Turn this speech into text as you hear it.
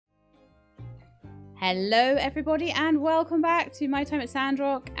Hello everybody and welcome back to my time at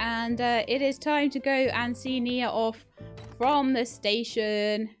Sandrock, and it is time to go and see Nia off from the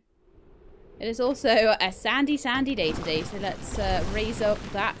station. It is also a sandy day today, so let's raise up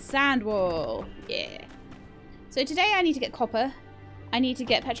that sand wall. Yeah. So today I need to get copper, I need to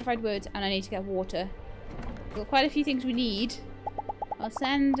get petrified wood, and I need to get water. We've got quite a few things we need. I'll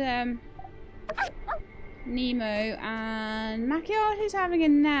send Nemo, and Macchiato's having a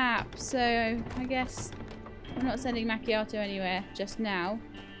nap, so I guess I'm not sending Macchiato anywhere just now.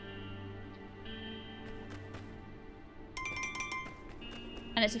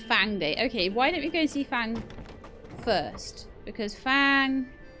 And it's a Fang day. Okay, why don't we go see Fang first? Because Fang...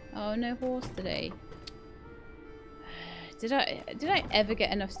 Oh, no horse today. Did I ever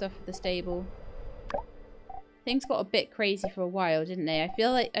get enough stuff for the stable? Things got a bit crazy for a while, didn't they? I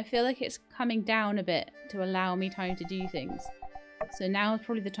feel like it's coming down a bit to allow me time to do things. So now is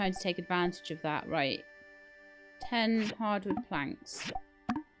probably the time to take advantage of that. Right. 10 hardwood planks.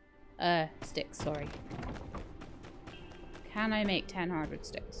 Sticks, sorry. Can I make 10 hardwood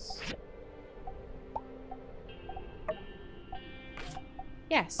sticks?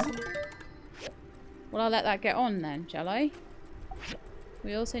 Yes. Well, I'll let that get on then, shall I?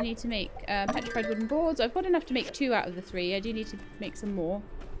 We also need to make petrified wooden boards. I've got enough to make 2 out of the 3. I do need to make some more.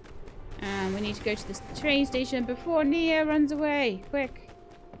 And we need to go to the train station before Nia runs away. Quick.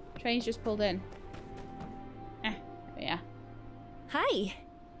 Train's just pulled in. Yeah. Hi.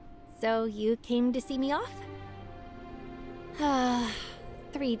 So you came to see me off?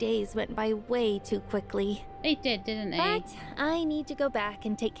 3 days went by way too quickly. They did, didn't they? But I need to go back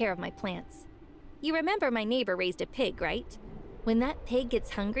and take care of my plants. You remember my neighbor raised a pig, right? When that pig gets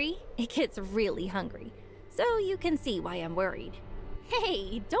hungry, it gets really hungry. So you can see why I'm worried.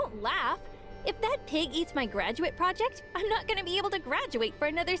 Hey, don't laugh. If that pig eats my graduate project, I'm not going to be able to graduate for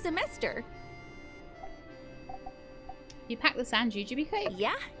another semester. You packed the sand jujube cake?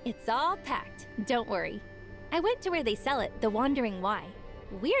 Yeah, it's all packed. Don't worry. I went to where they sell it, the Wandering Y.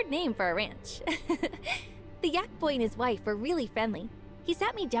 Weird name for a ranch. The yak boy and his wife were really friendly. He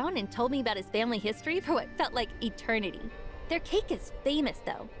sat me down and told me about his family history for what felt like eternity. Their cake is famous,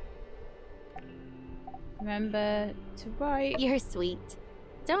 though. Remember to write. You're sweet.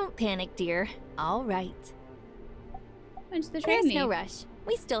 Don't panic, dear. All right. When's the train There's leave? no rush.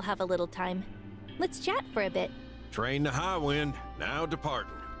 We still have a little time. Let's chat for a bit. Train to high wind, now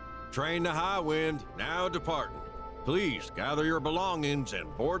departing. Train to high wind, now departing. Please gather your belongings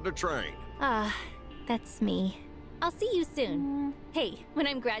and board the train. Ah, that's me. I'll see you soon. Hey, when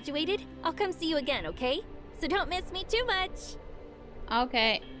I'm graduated, I'll come see you again, okay? So don't miss me too much.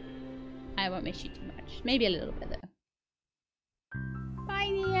 Okay. I won't miss you too much. Maybe a little bit, though. Bye,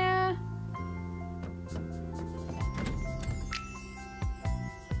 Nia.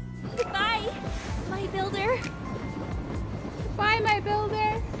 Goodbye, my builder. Bye, my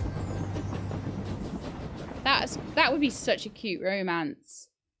builder. That would be such a cute romance.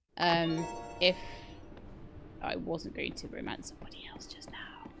 If I wasn't going to romance somebody else just now.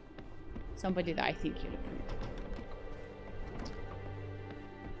 Somebody that I think you'll approve.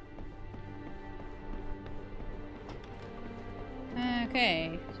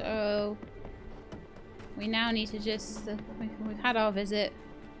 Okay, so we now need to just we've had our visit.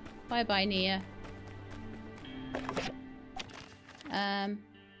 Bye bye, Nia.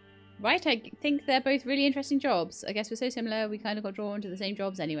 Right, I think they're both really interesting jobs. I guess we're so similar, we kind of got drawn to the same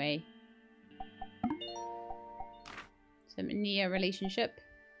jobs anyway. Some Nia relationship.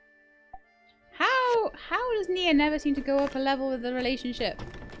 How does Nia never seem to go up a level with the relationship?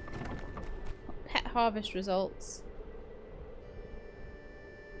 Pet harvest results.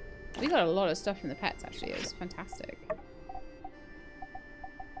 We got a lot of stuff from the pets, actually. It was fantastic.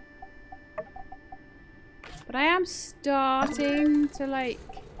 But I am starting to, like,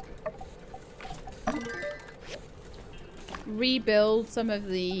 rebuild some of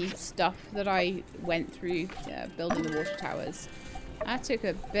the stuff that I went through building the water towers. That took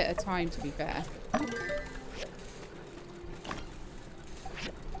a bit of time, to be fair.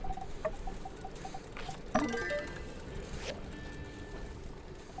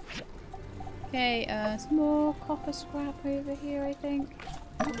 Okay, some more copper scrap over here, I think.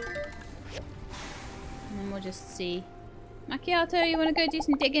 And then we'll just see. Macchiato, you want to go do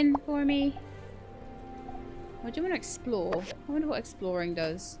some digging for me? Or do you want to explore? I wonder what exploring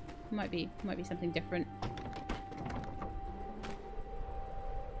does. Might be something different.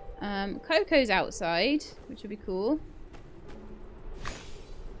 Coco's outside, which would be cool.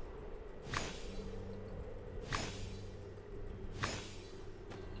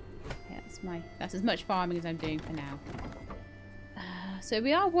 Okay, that's as much farming as I'm doing for now. So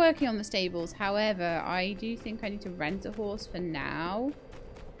we are working on the stables. However, I do think I need to rent a horse for now.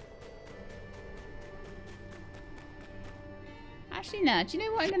 Actually, no. Do you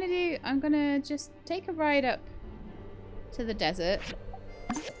know what I'm going to do? I'm going to just take a ride up to the desert.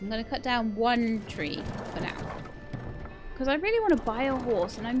 I'm going to cut down one tree for now. Because I really want to buy a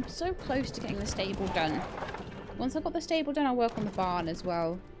horse, and I'm so close to getting the stable done. Once I've got the stable done, I'll work on the barn as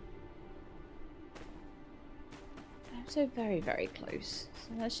well. I'm so very, very close. So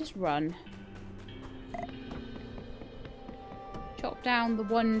let's just run. Chop down the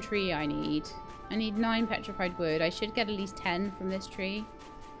one tree I need. I need 9 petrified wood. I should get at least 10 from this tree.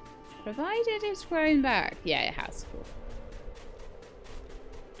 Provided it's grown back. Yeah, it has. Cool.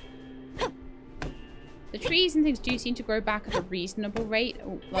 The trees and things do seem to grow back at a reasonable rate.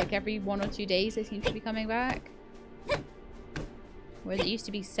 Like every 1 or 2 days they seem to be coming back. Whereas it used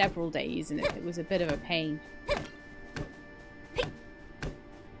to be several days and it was a bit of a pain.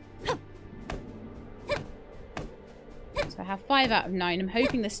 So I have 5 out of 9. I'm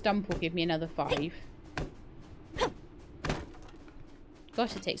hoping the stump will give me another 5.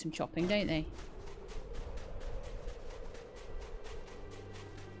 Gosh, it takes some chopping, don't they?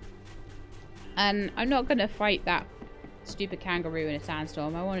 And I'm not going to fight that stupid kangaroo in a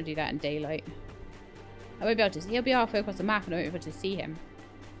sandstorm. I want to do that in daylight. I won't be able to see. He'll be halfway across the map and I won't be able to see him.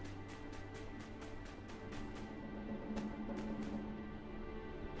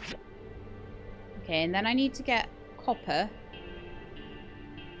 Okay, and then I need to get copper.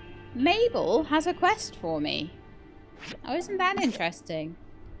 Mabel has a quest for me. Oh, isn't that interesting?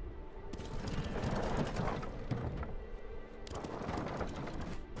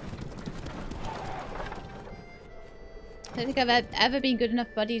 I don't think I've ever been good enough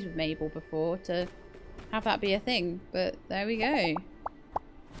buddies with Mabel before to have that be a thing, but there we go.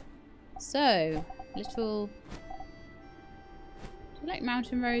 So, little... Do you like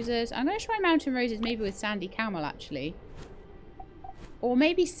mountain roses? I'm going to try mountain roses maybe with sandy camel, actually. Or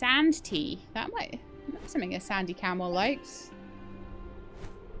maybe sand tea. That's something a sandy camel likes.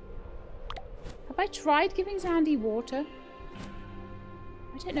 Have I tried giving Sandy water?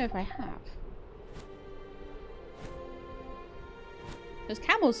 I don't know if I have. Because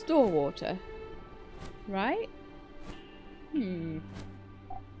camels store water. Right?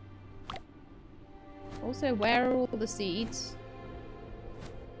 Also, where are all the seeds?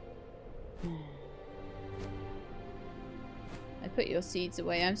 I put your seeds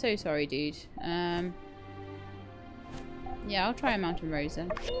away. I'm so sorry, dude. Yeah, I'll try a mountain rosa.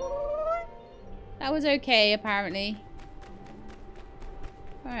 That was okay, apparently.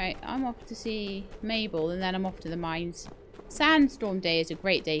 Alright, I'm off to see Mabel, and then I'm off to the mines. Sandstorm day is a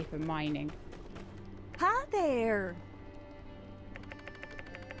great day for mining. Hi there.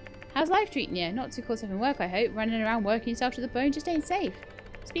 How's life treating you? Not too close up in work, I hope. Running around working yourself to the bone, just staying safe.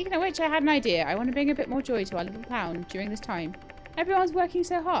 Speaking of which, I had an idea. I want to bring a bit more joy to our little town during this time. Everyone's working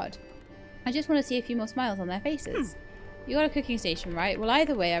so hard. I just want to see a few more smiles on their faces. You got a cooking station, right? Well,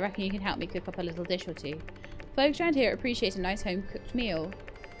 either way, I reckon you can help me cook up a little dish or two. Folks around here appreciate a nice home-cooked meal.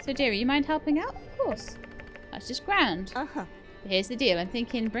 So, dearie, you mind helping out? Of course. That's just grand. Uh-huh. But here's the deal. I'm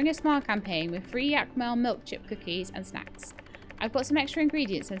thinking bring a smile campaign with free Yakmel milk chip cookies and snacks. I've got some extra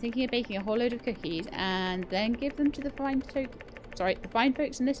ingredients. I'm thinking of baking a whole load of cookies and then give them to the fine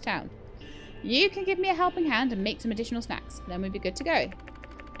folks in this town. You can give me a helping hand and make some additional snacks. Then we'll be good to go.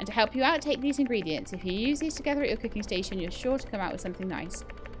 And to help you out, take these ingredients. If you use these together at your cooking station, you're sure to come out with something nice.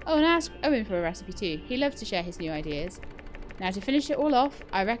 Oh, and ask Owen for a recipe too. He loves to share his new ideas. Now to finish it all off,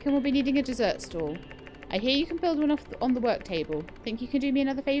 I reckon we'll be needing a dessert stall. I hear you can build one on the work table. Think you can do me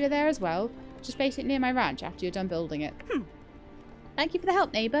another favour there as well? Just base it near my ranch after you're done building it. Thank you for the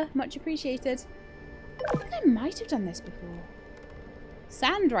help, neighbour. Much appreciated. I think I might have done this before.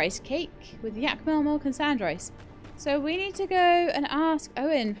 Sand rice cake with Yakmel milk and sand rice. So we need to go and ask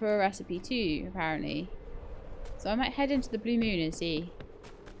Owen for a recipe too, apparently. So I might head into the Blue Moon and see.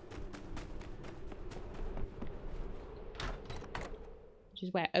 Which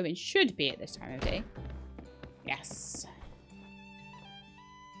is where Owen should be at this time of day. Yes.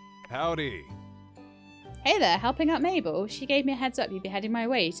 Howdy. Hey there, helping out Mabel. She gave me a heads up you'd be heading my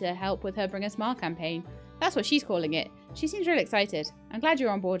way to help with her Bring a Smile campaign. That's what she's calling it. She seems really excited. I'm glad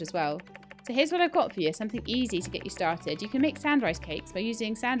you're on board as well. So here's what I've got for you, something easy to get you started. You can make sand rice cakes by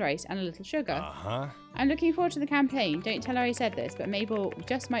using sand rice and a little sugar. Uh-huh. I'm looking forward to the campaign. Don't tell her I said this, but Mabel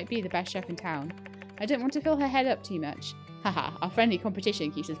just might be the best chef in town. I don't want to fill her head up too much. Haha, our friendly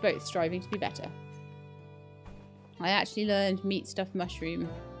competition keeps us both striving to be better. I actually learned meat stuffed mushroom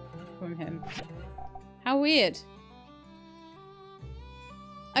from him. How weird.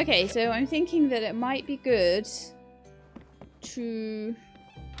 Okay, so I'm thinking that it might be good to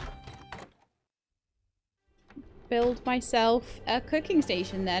build myself a cooking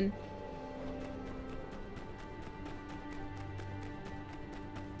station then.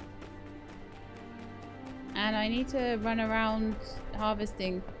 And I need to run around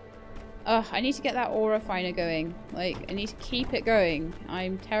harvesting. Ugh, I need to get that ore refiner going. Like, I need to keep it going.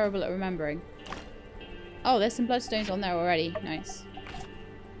 I'm terrible at remembering. Oh, there's some bloodstones on there already. Nice.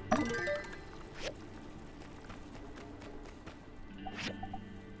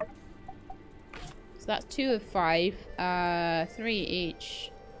 So that's 2 of 5. 3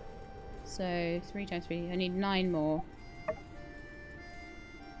 each. So 3 times 3. I need 9 more.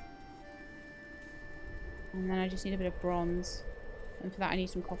 And then I just need a bit of bronze. And for that I need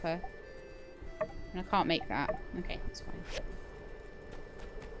some copper. And I can't make that. Okay, that's fine.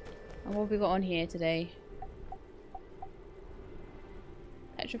 And what have we got on here today?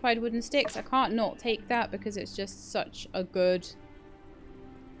 Petrified wooden sticks. I can't not take that because it's just such a good...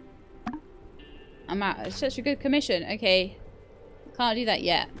 It's such a good commission. Okay. Can't do that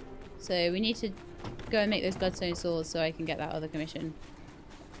yet. So we need to go and make those bloodstone swords so I can get that other commission.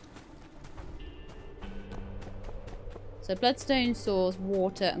 So bloodstone swords,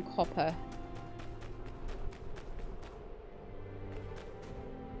 water and copper.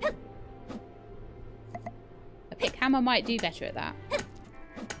 A pick hammer might do better at that.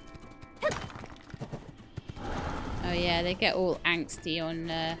 Oh yeah, they get all angsty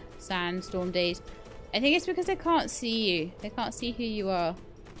on sandstorm days. I think it's because they can't see you. They can't see who you are.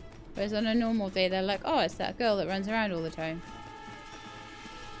 Whereas on a normal day, they're like, oh, it's that girl that runs around all the time.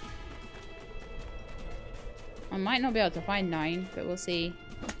 I might not be able to find 9, but we'll see.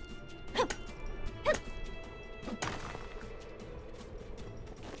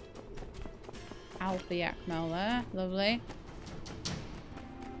 Alpha yak mel there. Lovely.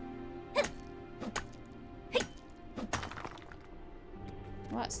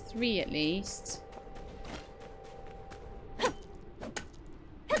 Well, that's 3 at least.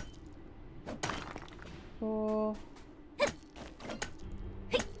 Four.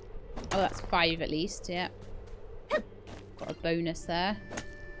 Oh, that's 5 at least, yeah. Got a bonus there.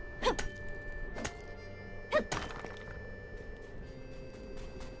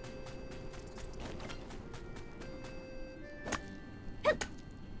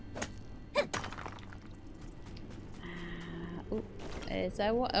 Oh, is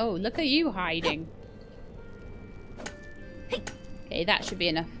there what? Oh, look at you hiding. Okay, that should be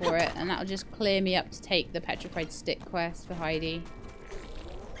enough for it, and that'll just clear me up to take the petrified stick quest for Heidi,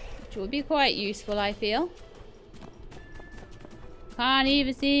 which will be quite useful, I feel. Can't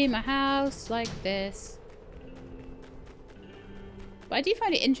even see my house like this. But I do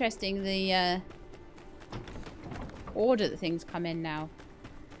find it interesting the order that things come in now.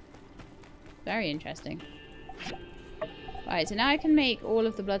 Very interesting. Right, so now I can make all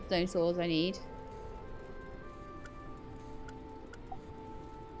of the bloodstone swords I need.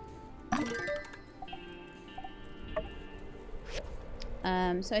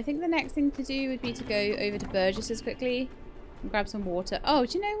 So I think the next thing to do would be to go over to Burgess's quickly and grab some water. Oh,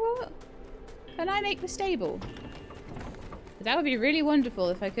 do you know what? Can I make the stable? That would be really wonderful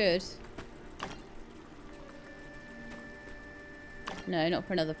if I could. No, not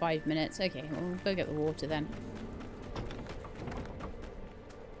for another 5 minutes. Okay, well, we'll go get the water then.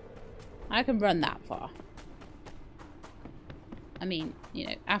 I can run that far. I mean, you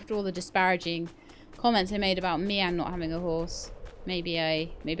know, after all the disparaging comments I made about me and not having a horse, maybe I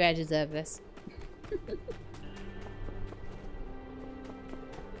deserve this.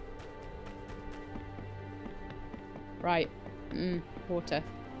 Right. Water.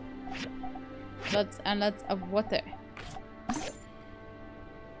 Lots and lots of water.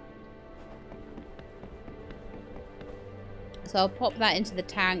 So I'll pop that into the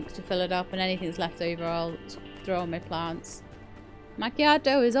tank to fill it up, and anything that's left over I'll throw on my plants.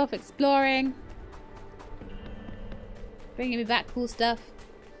 Macchiato is off exploring. Bringing me back cool stuff.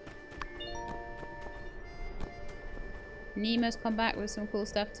 Nemo's come back with some cool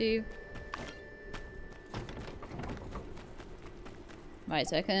stuff too. Right,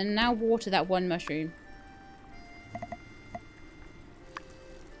 so I can now water that one mushroom.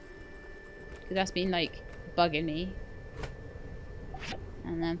 Because that's been like bugging me.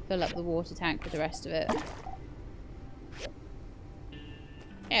 And then fill up the water tank with the rest of it.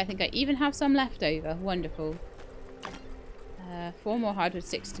 Yeah, I think I even have some left over. Wonderful. 4 more hardwood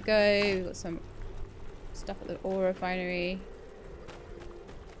sticks to go. We've got some stuff at the ore refinery.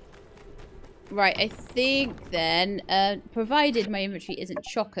 Right, I think then, provided my inventory isn't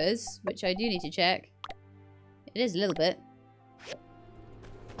chockers, which I do need to check. It is a little bit.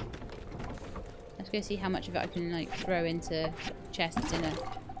 Let's Let's go see how much of it I can like throw into chests in a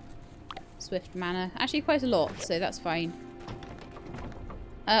swift manner. Actually, quite a lot, so that's fine.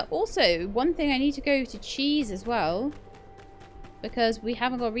 Also, one thing I need to go to cheese as well, because we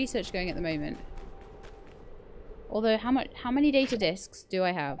haven't got research going at the moment. Although, how many data discs do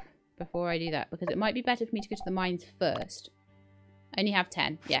I have before I do that? Because it might be better for me to go to the mines first. I only have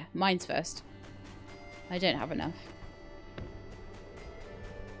 10. Yeah, mines first. I don't have enough.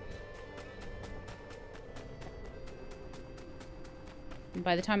 And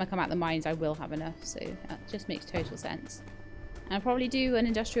by the time I come out the mines, I will have enough, so that just makes total sense. And I'll probably do an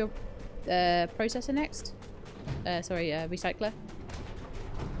industrial processor next. Recycler.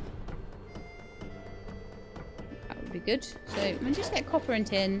 That would be good. So I'm gonna just get copper and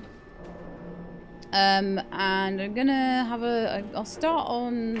tin. And I'm gonna have I'll start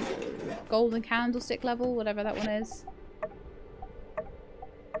on golden candlestick level, whatever that one is.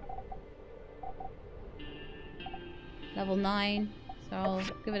 Level 9. So I'll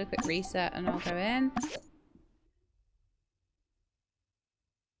give it a quick reset and I'll go in.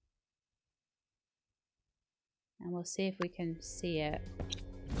 And we'll see if we can see it.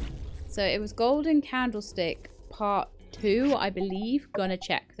 So it was golden candlestick part 2, I believe. Gonna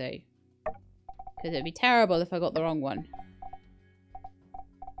check though. Because it'd be terrible if I got the wrong one.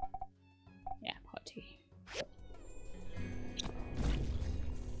 Yeah, part 2.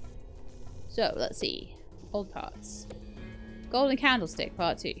 So let's see. Old parts. Golden candlestick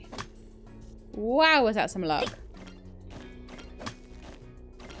part 2. Wow, was that some luck.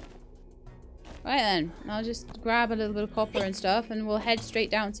 Right then, I'll just grab a little bit of copper and stuff and we'll head straight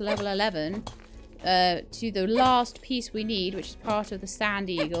down to level 11 to the last piece we need, which is part of the Sand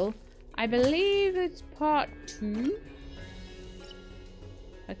Eagle. I believe it's part 2.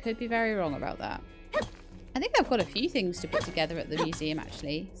 I could be very wrong about that. I think I've got a few things to put together at the museum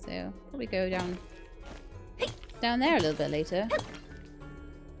actually, so I'll probably go down there a little bit later.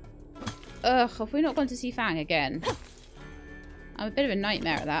 Ugh, have we not gone to see Fang again? I'm a bit of a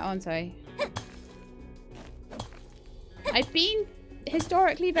nightmare at that, aren't I? I've been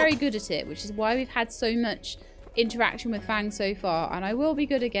historically very good at it, which is why we've had so much interaction with Fang so far, and I will be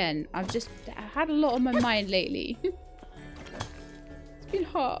good again. I've had a lot on my mind lately. It's been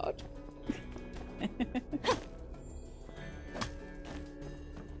hard.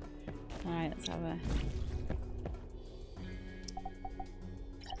 Alright, let's have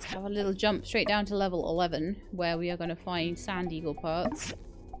a little jump straight down to level 11, where we are going to find Sand Eagle parts.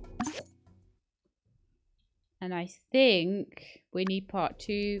 And I think we need part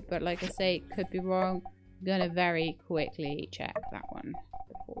 2, but like I say, could be wrong. I'm going to very quickly check that one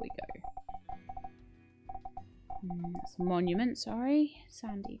before we go. That's a monument, sorry.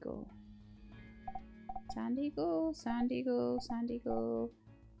 Sand Eagle. Sand Eagle, Sand Eagle, Sand Eagle.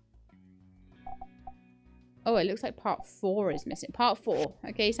 Oh, it looks like part 4 is missing. Part 4.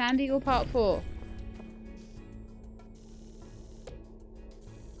 Okay, Sand Eagle part 4.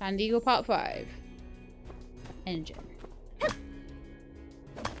 Sand Eagle part 5. Engine.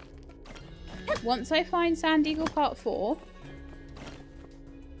 Once I find Sand Eagle part 4,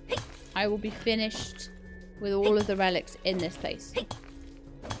 I will be finished with all of the relics in this place.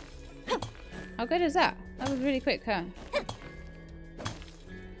 How good is that? That was really quick, huh?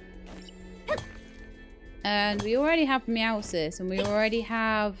 And we already have Meowsis, and we already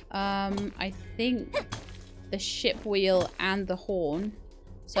have, I think, the ship wheel and the horn.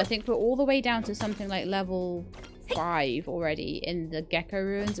 So I think we're all the way down to something like level 5 already in the Gecko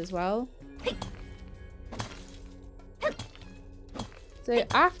ruins as well. So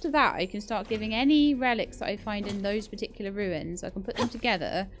after that, I can start giving any relics that I find in those particular ruins. I can put them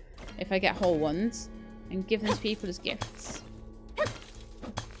together, if I get whole ones, and give them to people as gifts.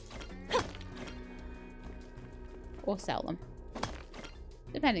 Or sell them.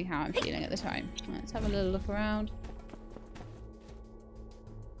 Depending how I'm feeling at the time. Let's have a little look around.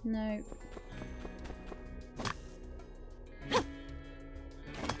 No.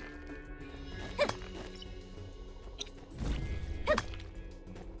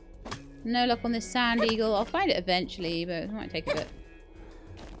 No luck on this Sand Eagle. I'll find it eventually, but it might take a bit.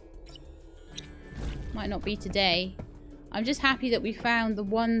 Might not be today. I'm just happy that we found the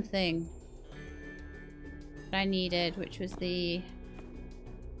one thing that I needed, which was the...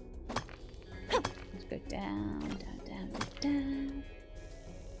 Let's go down, down, down, down.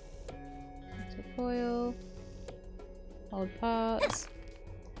 Metal coil. Old parts.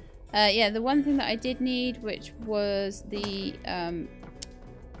 Yeah, the one thing that I did need, which was the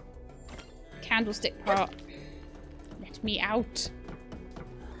candlestick part. Let me out.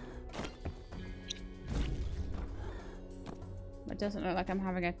 doesn't look like I'm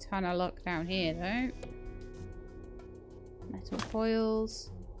having a ton of luck down here, though. Metal coils.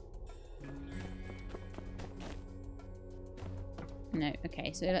 No,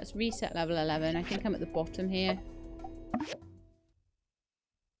 okay, so let's reset level 11. I think I'm at the bottom here.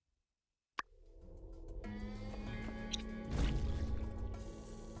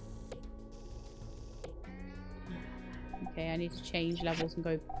 Okay, I need to change levels and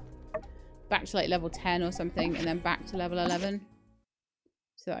go back to like level 10 or something, and then back to level 11.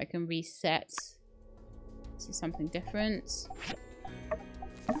 So that I can reset to something different.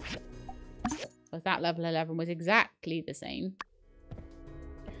 But that level 11 was exactly the same.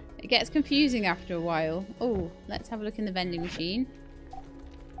 It gets confusing after a while. Oh, let's have a look in the vending machine.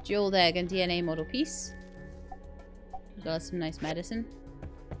 Jeweled egg and DNA model piece. As well as some nice medicine.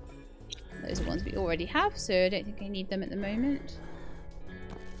 Those are ones we already have, so I don't think I need them at the moment.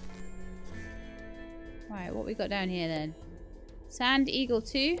 Right, what we got down here then? Sand Eagle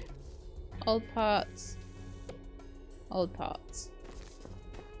 2. Old parts. Old parts.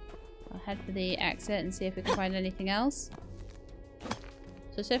 I'll head for the exit and see if we can find anything else.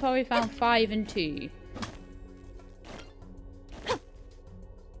 So far we found 5 and 2.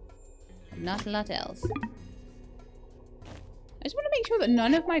 Not a lot else. I just want to make sure that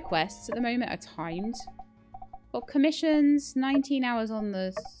none of my quests at the moment are timed. Got commissions, 19 hours on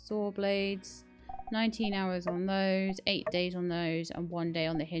the saw blades, 19 hours on those, 8 days on those, and 1 day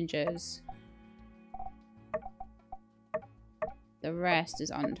on the hinges. The rest is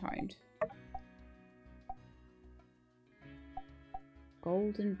untimed.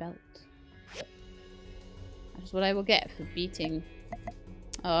 Golden belt. That's what I will get for beating.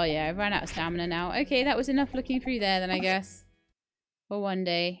 Oh yeah, I've run out of stamina now. Okay, that was enough looking through there then, I guess. For one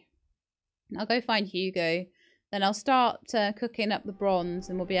day. I'll go find Hugo. Then I'll start cooking up the bronze,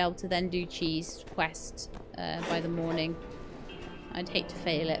 and we'll be able to then do cheese quest by the morning. I'd hate to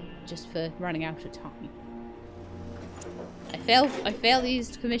fail it just for running out of time. I fail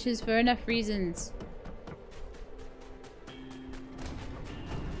these commissions for enough reasons.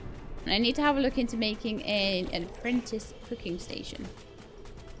 And I need to have a look into making an apprentice cooking station.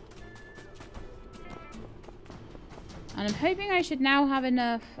 And I'm hoping I should now have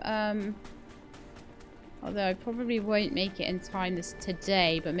enough, although I probably won't make it in time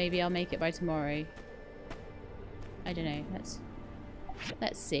today, but maybe I'll make it by tomorrow. I don't know.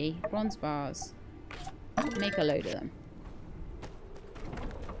 Let's see. Bronze bars. Make a load of them.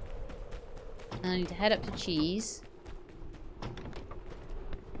 And I need to head up to cheese.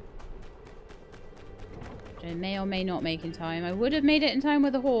 Which I may or may not make in time. I would have made it in time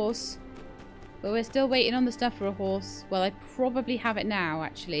with a horse. But we're still waiting on the stuff for a horse. Well, I probably have it now,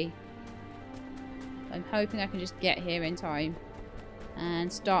 actually. I'm hoping I can just get here in time.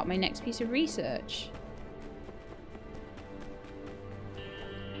 And start my next piece of research.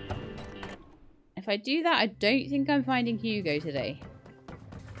 If I do that, I don't think I'm finding Hugo today.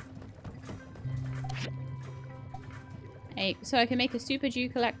 Hey, so I can make a super dew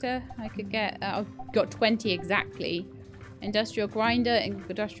collector. I could get... I've got 20 exactly. Industrial grinder,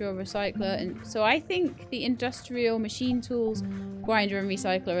 industrial recycler, and so I think the industrial machine tools, grinder, and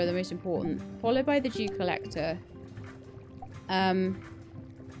recycler are the most important, followed by the dew collector.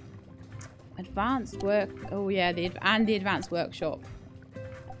 Advanced work. Oh yeah, the advanced workshop,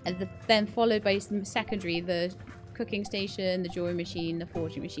 and then followed by some secondary, the cooking station, the jewelry machine, the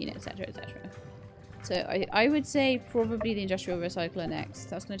forging machine, etc., etc. So I would say probably the industrial recycler next.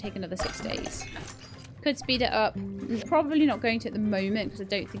 That's going to take another 6 days. Could speed it up. Probably not going to at the moment because I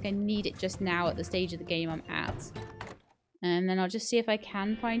don't think I need it just now at the stage of the game I'm at. And then I'll just see if I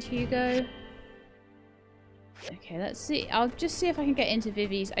can find Hugo. Okay, let's see. I'll just see if I can get into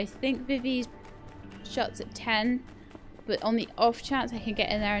Vivi's. I think Vivi's shuts at 10. But on the off chance I can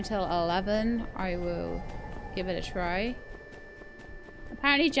get in there until 11, I will give it a try.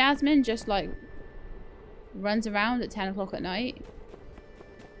 Apparently Jasmine just like runs around at 10 o'clock at night.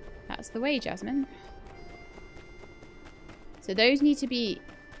 That's the way, Jasmine. So those need to be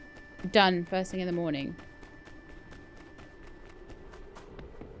done first thing in the morning.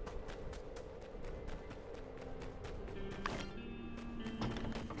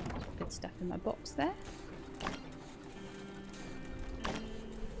 Good stuff in my box there.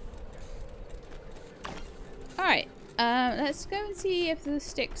 Alright, let's go and see if the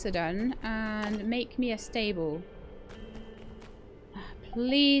sticks are done and make me a stable.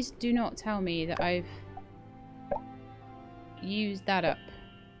 Please do not tell me that I've used that up.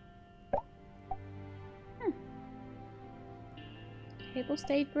 Cable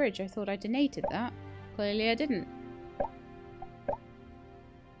stayed bridge. I thought I donated that. Clearly I didn't.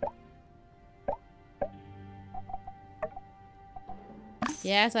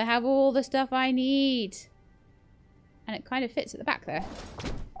 Yes, I have all the stuff I need. And it kind of fits at the back there.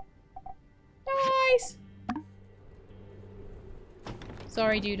 Nice!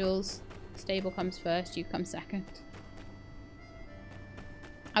 Sorry, Doodles. Stable comes first, you come second.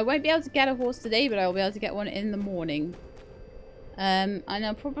 I won't be able to get a horse today, but I'll be able to get one in the morning. And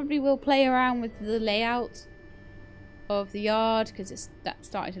I probably will play around with the layout of the yard, because it's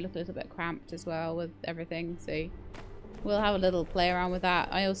starting to look a little bit cramped as well with everything. So we'll have a little play around with that.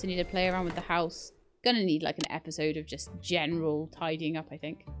 I also need to play around with the house. Gonna need like an episode of just general tidying up, I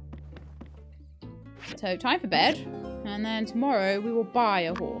think. So time for bed, and then tomorrow we will buy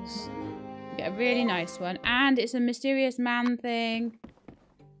a horse. Get a really nice one, and it's a mysterious man thing.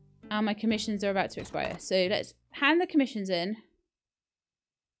 And my commissions are about to expire, so let's hand the commissions in.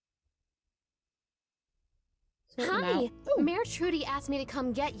 Hi! Mayor Trudy asked me to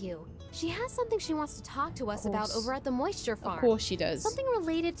come get you. She has something she wants to talk to us about over at the moisture farm. Of course she does. Something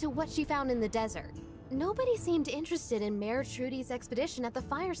related to what she found in the desert. Nobody seemed interested in Mayor Trudy's expedition at the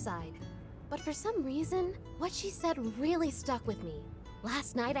fireside. But for some reason, what she said really stuck with me.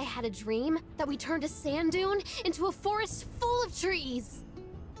 Last night I had a dream that we turned a sand dune into a forest full of trees.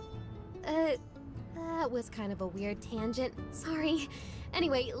 That was kind of a weird tangent. Sorry.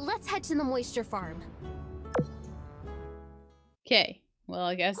 Anyway, let's head to the moisture farm. Okay. Well,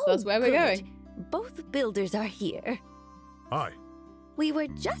 I guess that's where we're going. Both builders are here. Hi. We were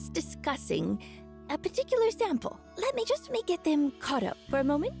just discussing a particular sample. Let me just get them caught up for a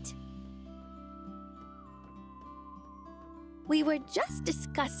moment. We were just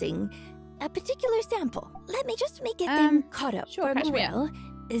discussing a particular sample. Let me just get them caught up sure, for a catch me moment.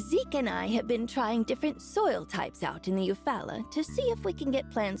 Zeke and I have been trying different soil types out in the Eufaula to see if we can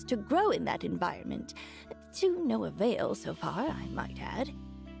get plants to grow in that environment. To no avail so far, I might add.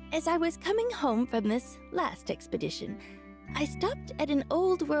 As I was coming home from this last expedition, I stopped at an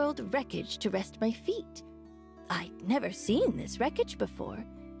old world wreckage to rest my feet. I'd never seen this wreckage before.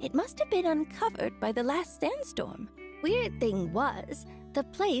 It must have been uncovered by the last sandstorm. Weird thing was, the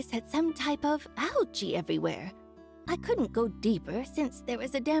place had some type of algae everywhere. I couldn't go deeper since there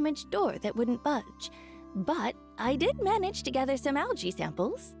was a damaged door that wouldn't budge. But I did manage to gather some algae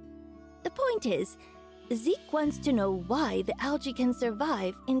samples. The point is, Zeke wants to know why the algae can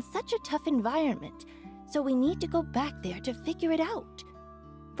survive in such a tough environment, so we need to go back there to figure it out.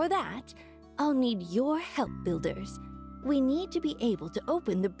 For that, I'll need your help, builders. We need to be able to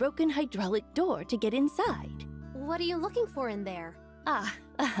open the broken hydraulic door to get inside. What are you looking for in there?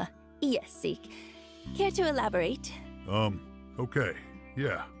 Yes, Zeke. Care to elaborate? Okay,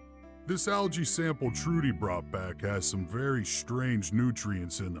 yeah. This algae sample Trudy brought back has some very strange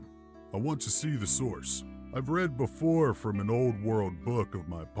nutrients in them. I want to see the source. I've read before from an old world book of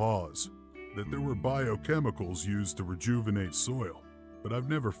my paws that there were biochemicals used to rejuvenate soil, but I've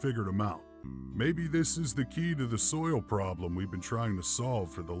never figured them out. Maybe this is the key to the soil problem we've been trying to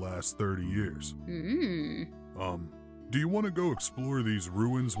solve for the last 30 years. Do you want to go explore these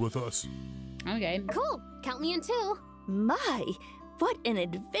ruins with us? Okay. Cool! Count me in too! My, what an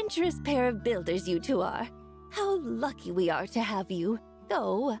adventurous pair of builders you two are. How lucky we are to have you.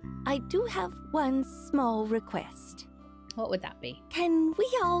 Though, I do have one small request. What would that be? Can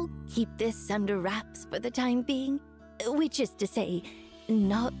we all keep this under wraps for the time being? Which is to say,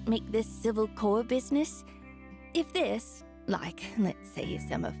 not make this civil core business? If this, like, let's say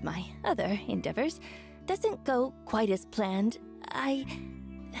some of my other endeavors, doesn't go quite as planned, I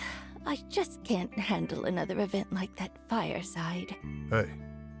just can't handle another event like that fireside. Hey,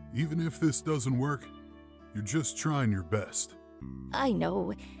 even if this doesn't work, you're just trying your best. I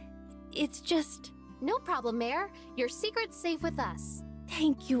know. It's just... No problem, Mayor. Your secret's safe with us.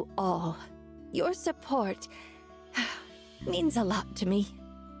 Thank you all. Your support means a lot to me.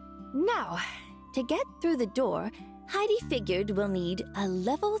 Now, to get through the door, Heidi figured we'll need a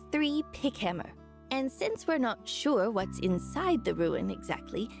level 3 pickhammer. And since we're not sure what's inside the ruin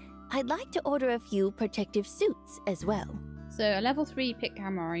exactly, I'd like to order a few protective suits as well. So a level 3 pick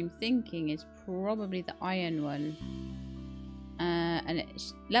hammer, I'm thinking, is probably the iron one. And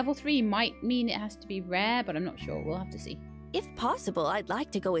level 3 might mean it has to be rare, but I'm not sure. We'll have to see. If possible, I'd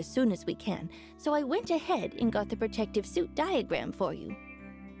like to go as soon as we can, so I went ahead and got the protective suit diagram for you.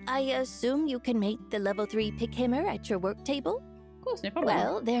 I assume you can make the level 3 pickhammer at your work table? Of course, no problem.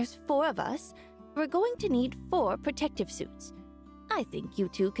 Well, there's 4 of us. We're going to need 4 protective suits. I think you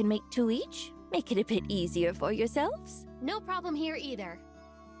two can make 2 each. Make it a bit easier for yourselves. No problem here either.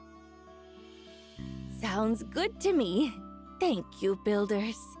 Sounds good to me. Thank you,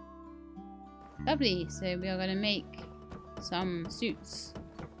 builders. Lovely. So we are going to make some suits.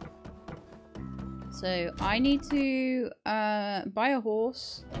 So I need to buy a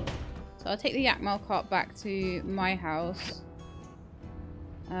horse. So I'll take the Yakmel cart back to my house.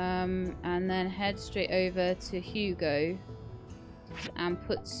 And then head straight over to Hugo. And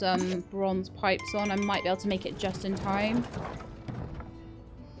put some bronze pipes on. I might be able to make it just in time.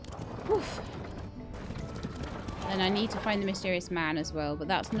 Oof. And I need to find the mysterious man as well, but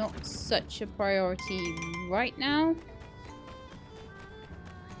that's not such a priority right now.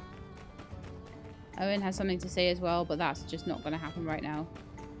 Owen has something to say as well, but that's just not going to happen right now.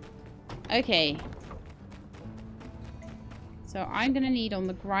 Okay. So I'm going to need on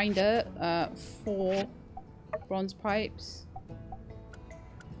the grinder 4 bronze pipes.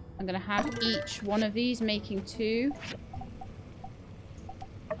 I'm going to have each one of these making 2.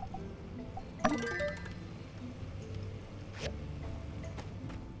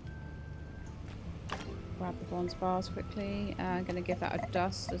 Grab the bronze bars quickly. I'm going to give that a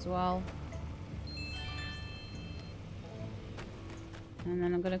dust as well. And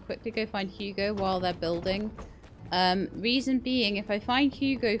then I'm going to quickly go find Hugo while they're building. Reason being, if I find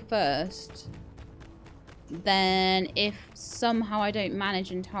Hugo first, then if somehow I don't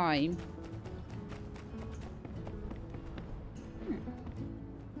manage in time...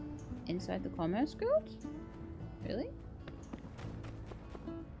 Inside the Commerce Guild? Really?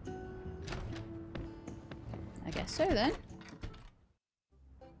 I guess so then.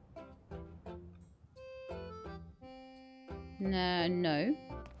 No. I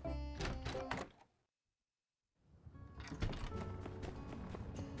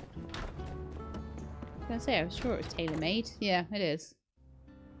was gonna say, I was sure it was tailor-made. Yeah, it is.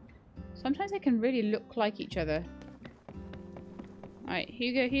 Sometimes they can really look like each other. Alright,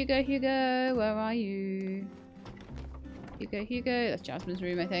 Hugo, where are you? Hugo, that's Jasmine's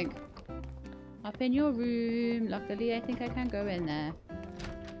room, I think. Up in your room. Luckily, I think I can go in there.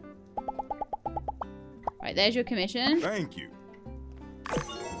 Right, there's your commission. Thank you.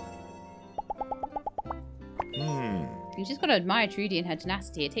 You just gotta admire Trudy and her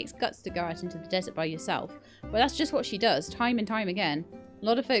tenacity. It takes guts to go out into the desert by yourself. But that's just what she does, time and time again. A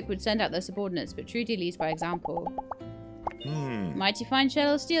lot of folk would send out their subordinates, but Trudy leads by example. Mighty fine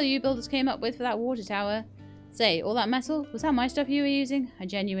shell of steel you builders came up with for that water tower. Say, all that metal? Was that my stuff you were using? I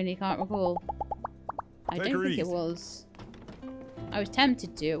genuinely can't recall. I don't think it was. I was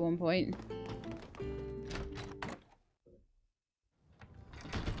tempted to at one point.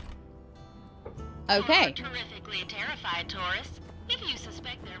 Okay. Terrifically terrified tourists. If you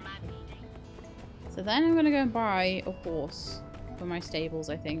suspect there might be. So then I'm gonna go and buy a horse for my stables,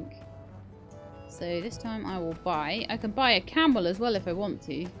 I think. So this time I will buy. I can buy a camel as well if I want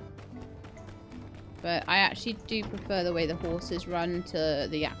to. But I actually do prefer the way the horses run to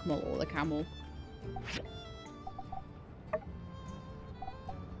the Yakmel or the camel.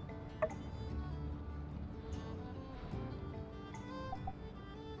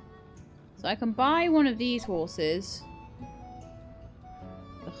 So I can buy one of these horses.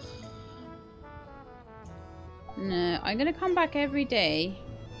 Ugh. No, I'm going to come back every day.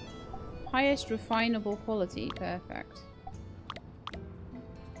 Highest refinable quality. Perfect.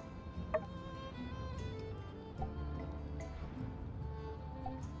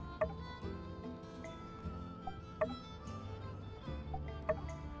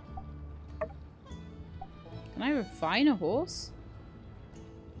 Can I refine a horse?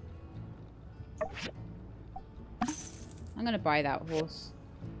 I'm gonna buy that horse.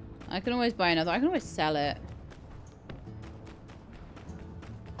 I can always buy another. I can always sell it.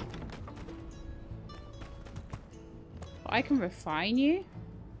 But I can refine you.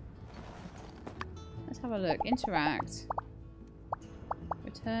 Let's have a look. Interact.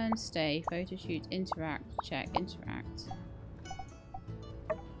 Return, stay, photo shoot, interact, check, interact.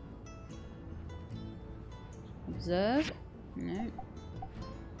 Observe? No.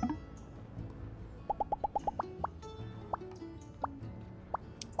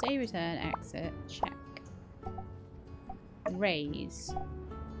 Stay, return, exit, check. Raise.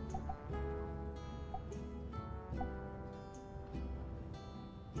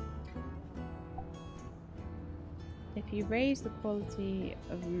 If you raise the quality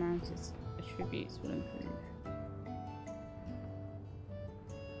of mounted attributes will improve.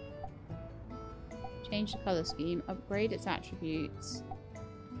 Change the color scheme, upgrade its attributes.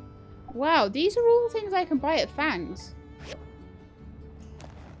 Wow, these are all things I can buy at Fangs.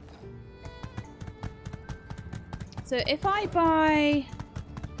 So if I buy...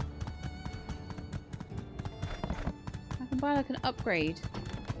 I can buy like an upgrade.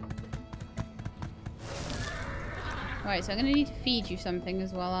 Right, so I'm going to need to feed you something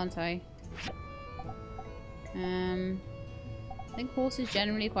as well, aren't I? I think horses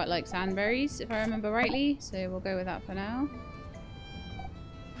generally quite like sandberries, if I remember rightly, so we'll go with that for now.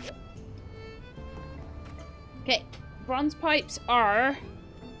 Okay, bronze pipes are...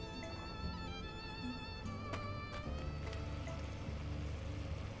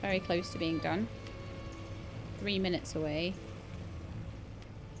 very close to being done. 3 minutes away.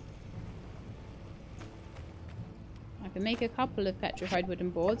 I can make a couple of petrified wooden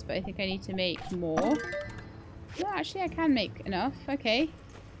boards, but I think I need to make more. No, actually I can make enough. Okay.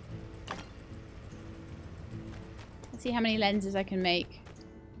 Let's see how many lenses I can make.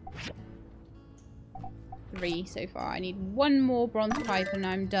 3 so far. I need 1 more bronze pipe and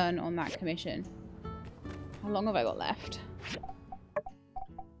I'm done on that commission. How long have I got left?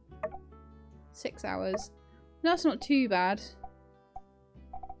 6 hours. That's not too bad.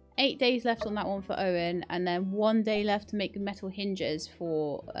 8 days left on that one for Owen, and then 1 day left to make metal hinges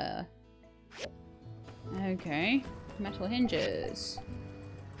for okay. Metal hinges.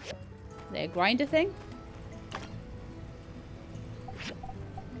 They're a grinder thing?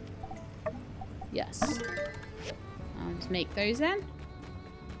 Yes. I'll just make those then.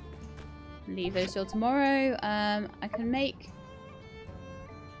 Leave those till tomorrow. I can make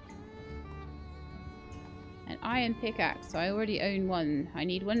an iron pickaxe, so I already own 1. I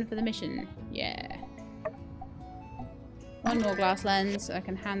need 1 for the mission. Yeah. 1 more glass lens, so I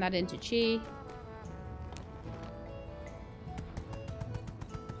can hand that into Chi.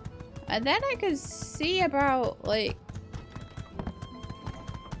 And then I could see about, like,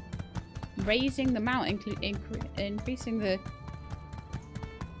 raising the mount, increasing the...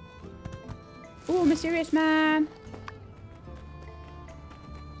 Ooh, mysterious man!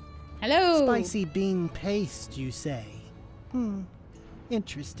 Hello! Spicy bean paste, you say?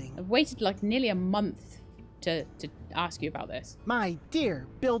 Interesting. I've waited like nearly a month to ask you about this. My dear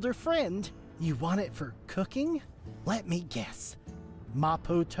builder friend, you want it for cooking? Let me guess.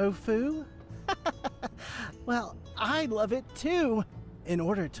 Mapo tofu? Well, I love it too. In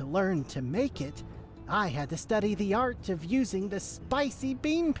order to learn to make it, I had to study the art of using the spicy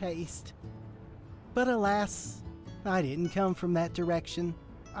bean paste. But alas, I didn't come from that direction.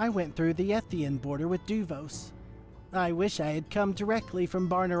 I went through the Ethian border with Duvos. I wish I had come directly from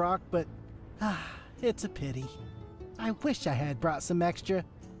Barnarok, but it's a pity. I wish I had brought some extra,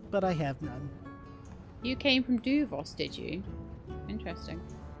 but I have none. You came from Duvos, did you? Interesting.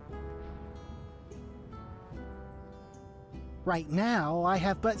 Right now, I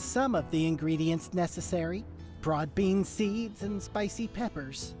have but some of the ingredients necessary. Broad bean seeds and spicy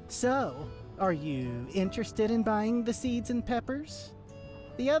peppers. So, are you interested in buying the seeds and peppers?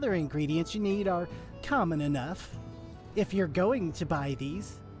 The other ingredients you need are common enough. If you're going to buy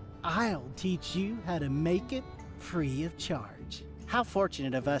these, I'll teach you how to make it free of charge. How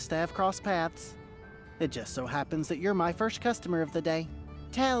fortunate of us to have crossed paths. It just so happens that you're my first customer of the day.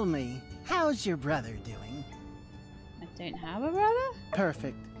 Tell me, how's your brother doing? I don't have a brother?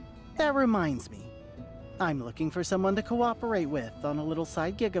 Perfect. That reminds me. I'm looking for someone to cooperate with on a little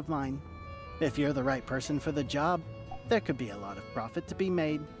side gig of mine. If you're the right person for the job, there could be a lot of profit to be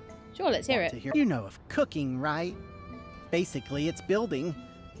made. Sure, let's hear it. You know of cooking, right? Basically, it's building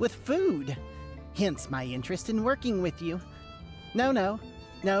with food. Hence my interest in working with you. No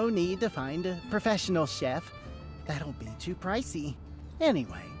need to find a professional chef. That'll be too pricey.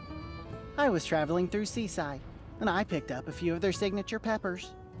 Anyway, I was traveling through Seaside, and I picked up a few of their signature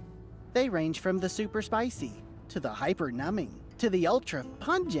peppers. They range from the super spicy, to the hyper numbing, to the ultra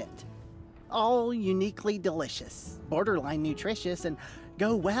pungent. All uniquely delicious, borderline nutritious, and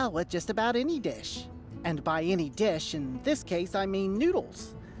go well with just about any dish. And by any dish, in this case, I mean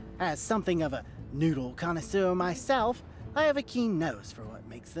noodles. As something of a noodle connoisseur myself, I have a keen nose for what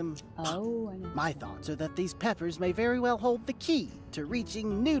makes them. Oh, I know. My thoughts are that these peppers may very well hold the key to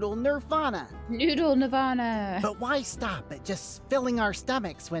reaching noodle nirvana. Noodle nirvana. But why stop at just filling our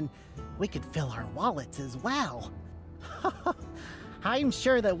stomachs when we could fill our wallets as well? I'm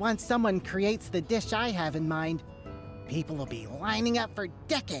sure that once someone creates the dish I have in mind, people will be lining up for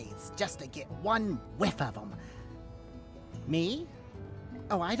decades just to get one whiff of them. Me?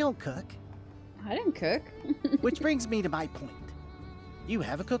 Oh, I don't cook. I don't cook. Which brings me to my point. You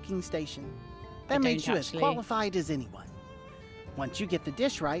have a cooking station. That makes you as qualified as anyone. Once you get the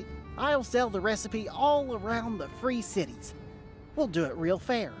dish right, I'll sell the recipe all around the free cities. We'll do it real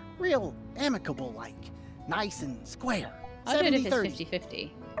fair, real amicable-like, nice and square. I'll do it if it's 50-50.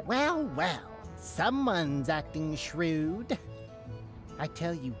 Well, someone's acting shrewd. I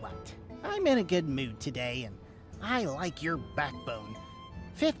tell you what, I'm in a good mood today, and I like your backbone.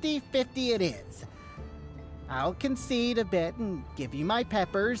 50-50 it is. I'll concede a bit and give you my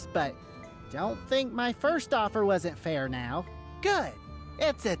peppers, but don't think my first offer wasn't fair now. Good.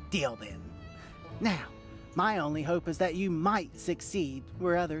 It's a deal then. Now, my only hope is that you might succeed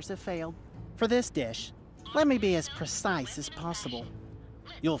where others have failed. For this dish, let me be as precise as possible.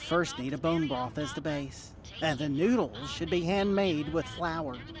 You'll first need a bone broth as the base, and the noodles should be handmade with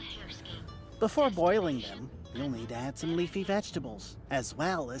flour. Before boiling them, you'll need to add some leafy vegetables, as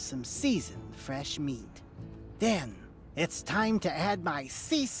well as some seasoned fresh meat. Then, it's time to add my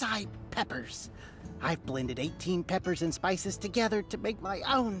seaside peppers. I've blended 18 peppers and spices together to make my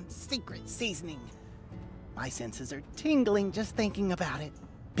own secret seasoning. My senses are tingling just thinking about it.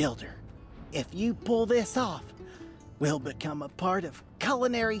 Builder, if you pull this off, we'll become a part of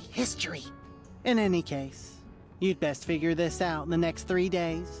culinary history. In any case, you'd best figure this out in the next 3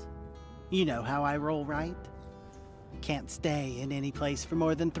 days. You know how I roll, right? Can't stay in any place for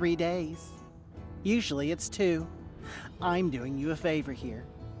more than 3 days. Usually it's 2. I'm doing you a favor here.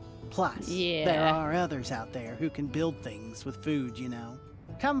 Plus, there are others out there who can build things with food, you know.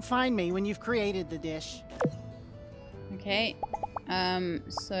 Come find me when you've created the dish. Okay.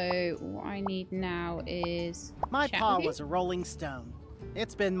 So what I need now is... My pa was a rolling stone.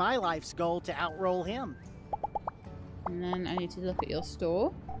 It's been my life's goal to outroll him. And then I need to look at your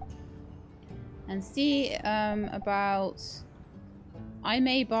store. And see about... I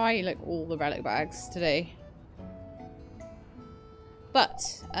may buy like all the relic bags today.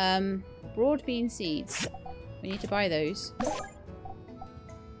 But, broad bean seeds. We need to buy those.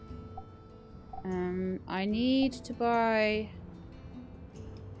 I need to buy...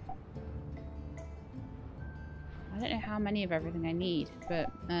 I don't know how many of everything I need, but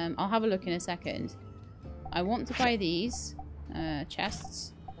I'll have a look in a second. I want to buy these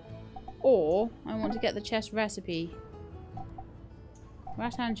chests. Or, I want to get the chest recipe.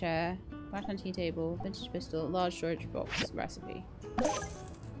 Rattan chair, rattan tea table, vintage pistol, large storage box recipe.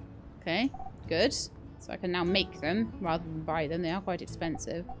 Okay, good. So I can now make them rather than buy them. They are quite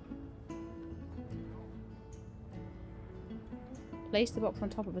expensive. Place the box on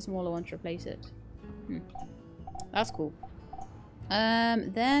top of a smaller one to replace it. That's cool.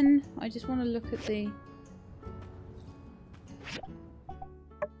 Then I just want to look at the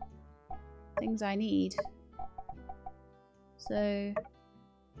things I need. So,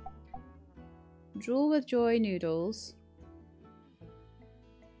 drool with joy noodles.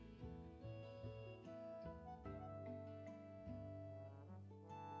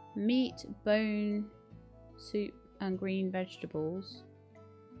 Meat, bone, soup, and green vegetables.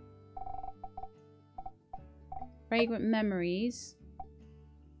 Fragrant memories.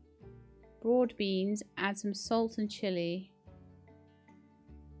 Broad beans, add some salt and chili.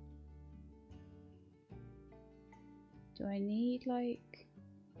 Do I need like...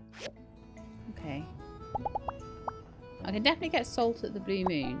 Okay. I can definitely get salt at the Blue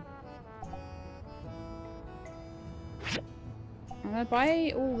Moon. I'm gonna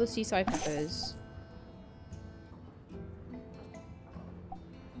buy all the seaside peppers.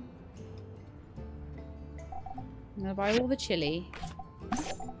 I'm gonna buy all the chili.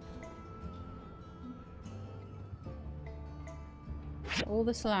 All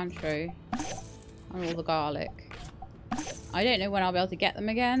the cilantro. And all the garlic. I don't know when I'll be able to get them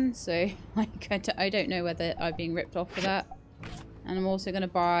again, so like, I don't know whether I'm being ripped off for that. And I'm also gonna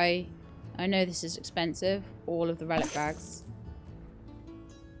buy, I know this is expensive, all of the relic bags.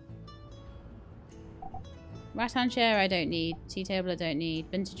 Rattan chair I don't need. Tea table I don't need.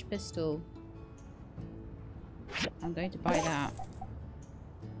 Vintage pistol. I'm going to buy that.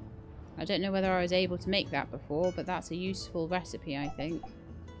 I don't know whether I was able to make that before, but that's a useful recipe, I think.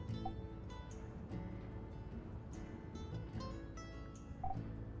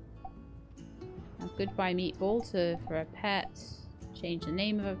 A goodbye meatball for a pet. Change the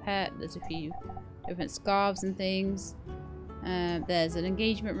name of a pet. There's a few different scarves and things. There's an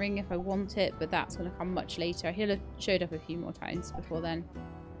engagement ring if I want it, but that's going to come much later. He'll have showed up a few more times before then.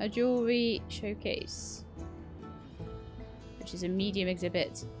 A jewelry showcase, which is a medium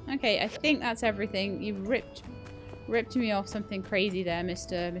exhibit. Okay, I think that's everything. You've ripped me off something crazy there,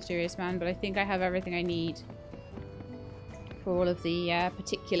 Mr. Mysterious Man, but I think I have everything I need for all of the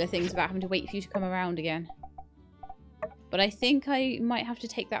particular things without having to wait for you to come around again. But I think I might have to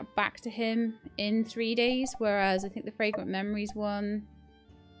take that back to him in 3 days, whereas I think the Fragrant Memories one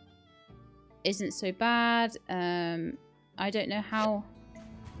isn't so bad. I don't know how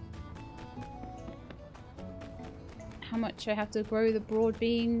much I have to grow the broad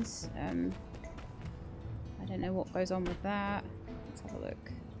beans. I don't know what goes on with that. Let's have a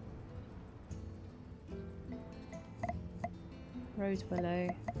look. Rose willow.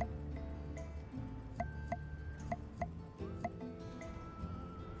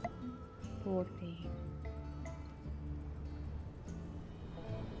 Broad bean.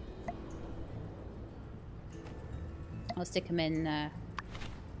 I'll stick them in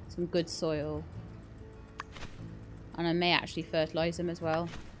some good soil. And I may actually fertilise them as well.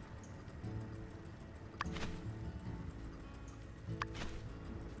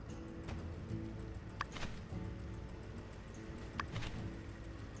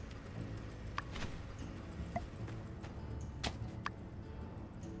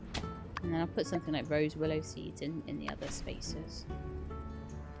 And then I'll put something like rose willow seeds in the other spaces.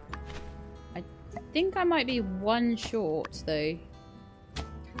 I think I might be one short though.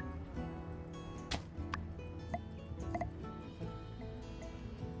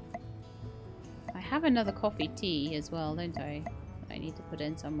 I have another coffee tea as well, don't I? That I need to put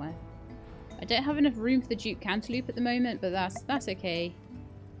in somewhere. I don't have enough room for the Duke Cantaloupe at the moment, but that's okay.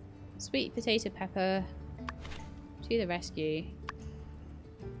 Sweet potato pepper to the rescue.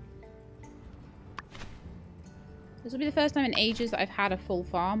 This will be the first time in ages that I've had a full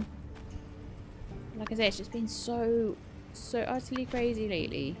farm. Like I say, it's just been so utterly crazy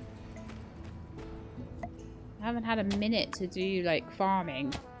lately. I haven't had a minute to do, like,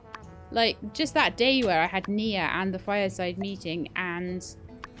 farming. Like, just that day where I had Nia and the fireside meeting and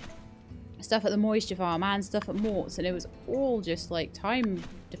stuff at the moisture farm and stuff at Mort's, and it was all just, like, time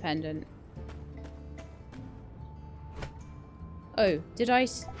dependent. Oh, did I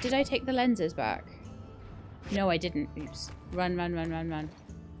take the lenses back? No, I didn't. Oops. Run, run, run, run, run.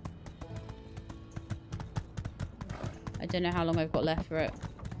 I don't know how long I've got left for it.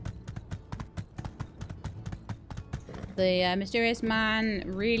 The mysterious man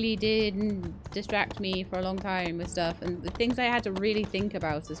really did distract me for a long time with stuff. And the things I had to really think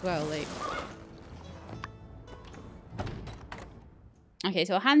about as well. Like. Okay,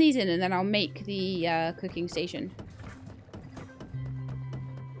 so I'll hand these in and then I'll make the cooking station.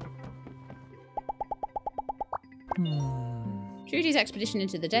 Trudy's expedition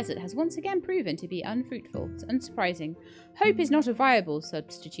into the desert has once again proven to be unfruitful. It's unsurprising. Hope is not a viable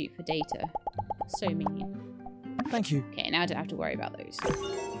substitute for data. So mean. Thank you. Okay, now I don't have to worry about those.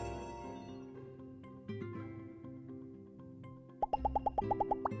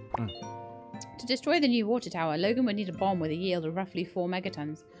 To destroy the new water tower, Logan would need a bomb with a yield of roughly 4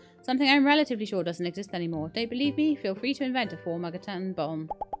 megatons. Something I'm relatively sure doesn't exist anymore. Don't believe me? Feel free to invent a 4 megaton bomb.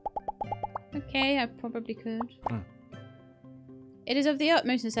 Okay, I probably could. It is of the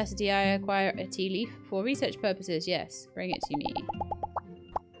utmost necessity I acquire a tea leaf. For research purposes, yes. Bring it to me.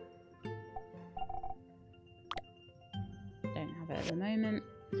 Don't have it at the moment.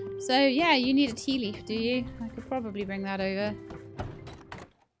 So, yeah, you need a tea leaf, do you? I could probably bring that over.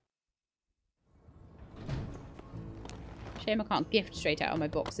 Shame I can't gift straight out of my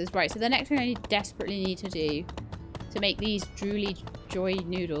boxes. Right, so the next thing I desperately need to do to make these drooly joy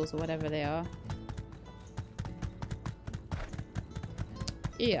noodles or whatever they are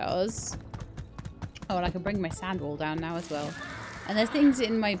is... Oh, and I can bring my sand wall down now as well. And there's things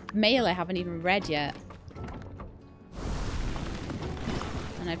in my mail I haven't even read yet.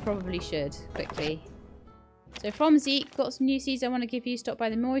 And I probably should, quickly. So from Zeke, got some new seeds I want to give you. Stop by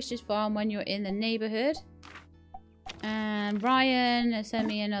the Moisture Farm when you're in the neighborhood. And Ryan sent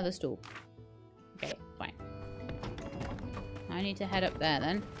me another stool. Okay, fine. I need to head up there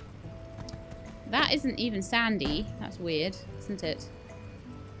then. That isn't even sandy. That's weird, isn't it?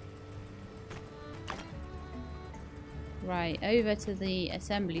 Right, over to the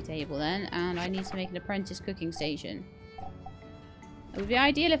assembly table then, and I need to make an apprentice cooking station. It would be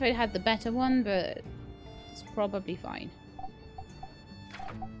ideal if I had the better one, but it's probably fine.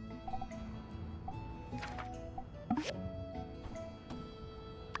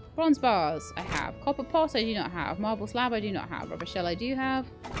 Bronze bars I have. Copper pot I do not have. Marble slab I do not have. Rubber shell I do have.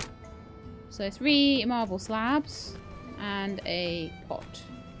 So 3 marble slabs and a pot.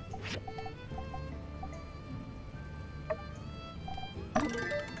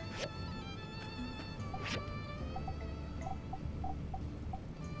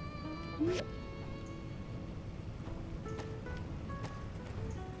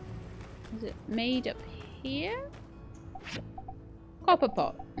 Is it made up here? Copper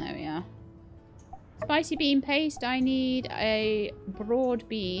pot. There we are. Spicy bean paste. I need a broad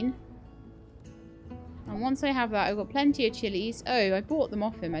bean. And once I have that, I've got plenty of chilies. Oh, I bought them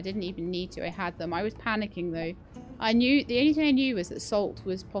off him. I didn't even need to. I had them. I was panicking though. I knew, the only thing I knew was that salt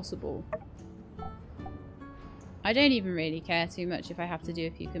was possible. I don't even really care too much if I have to do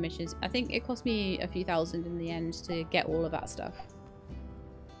a few commissions. I think it cost me a few thousand in the end to get all of that stuff.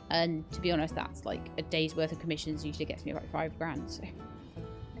 And to be honest, that's like a day's worth of commissions usually gets me about 5 grand, so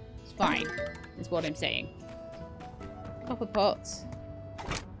it's fine, is what I'm saying. Copper pots.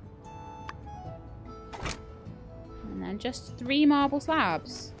 And then just 3 marble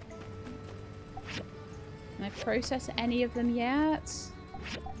slabs. Can I process any of them yet?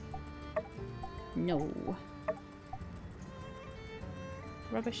 No.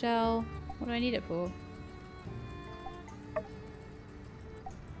 Rubber shell. What do I need it for?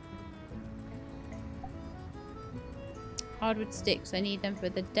 Hardwood sticks. I need them for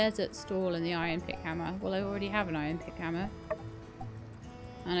the desert stall and the iron pick hammer. Well, I already have an iron pick hammer.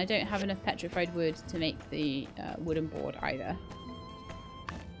 And I don't have enough petrified wood to make the wooden board either.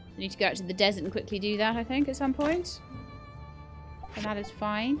 I need to go out to the desert and quickly do that, I think, at some point. And that is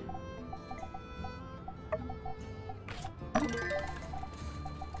fine.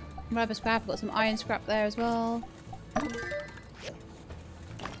 Rubber scrap. I've got some iron scrap there as well.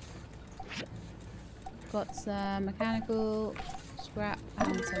 Got some mechanical scrap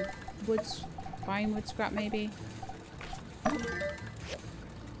and some wood, fine wood scrap maybe.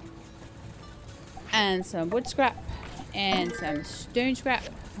 And some wood scrap and some stone scrap.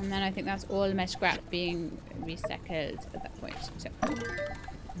 And then I think that's all my scrap being recycled at that point. Except for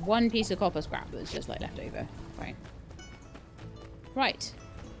one piece of copper scrap that's just like left over. Fine. Right.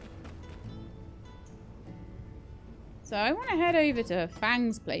 So I want to head over to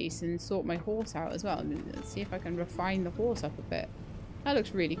Fang's place and sort my horse out as well. And see if I can refine the horse up a bit. That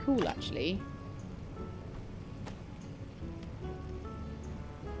looks really cool, actually.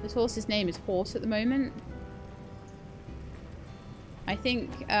 This horse's name is Horse at the moment. I think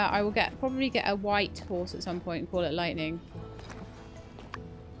I will probably get a white horse at some point and call it Lightning.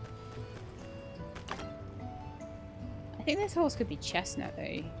 I think this horse could be Chestnut,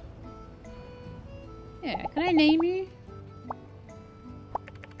 though. Yeah, can I name you?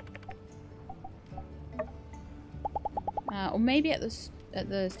 Or maybe at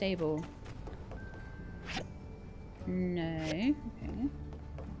the stable. No. Okay.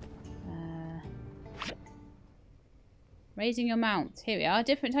 Raising your mount. Here we are.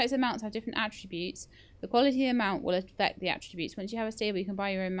 Different types of mounts have different attributes. The quality of the mount will affect the attributes. Once you have a stable, you can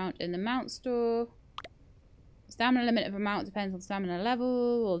buy your own mount in the mount store. The stamina limit of a mount depends on stamina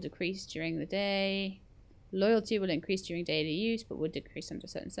level. Will decrease during the day. Loyalty will increase during daily use, but would decrease under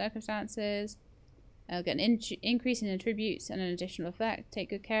certain circumstances. I'll get an increase in attributes and an additional effect.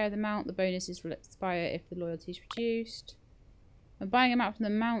 Take good care of the mount. The bonuses will expire if the loyalty is reduced. When buying a mount from the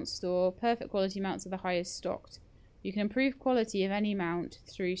mount store, perfect quality mounts are the highest stocked. You can improve quality of any mount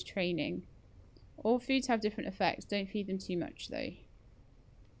through training. All foods have different effects. Don't feed them too much, though.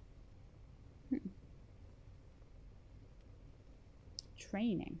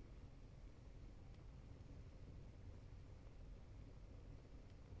 Training.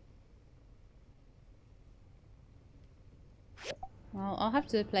 Well, I'll have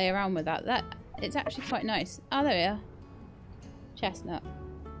to play around with that. It's actually quite nice. Oh, there we are. Chestnut.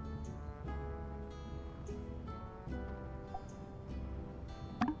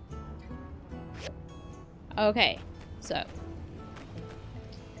 Okay, so I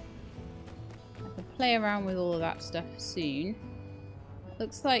can play around with all of that stuff soon.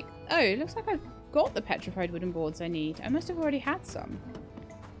 Looks like, oh, it looks like I've got the petrified wooden boards I need. I must have already had some.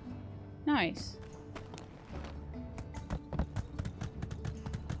 Nice.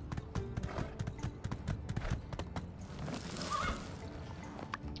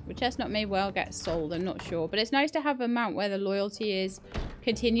 The chestnut may well get sold, I'm not sure. But it's nice to have a mount where the loyalty is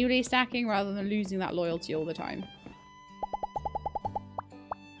continually stacking rather than losing that loyalty all the time.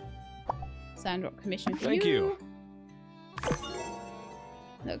 Sandrock commission for you. Thank you.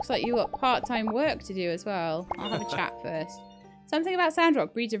 Looks like you got part-time work to do as well. I'll have a chat first. Something about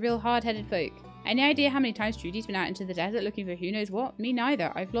Sandrock breeds a real hard-headed folk. Any idea how many times Trudy's been out into the desert looking for who knows what? Me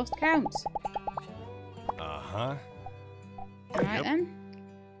neither. I've lost count. Uh-huh. Alright then.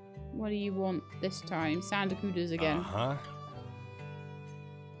 What do you want this time? Sandakudas again. Uh-huh.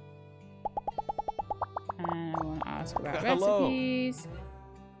 And I want to ask about recipes.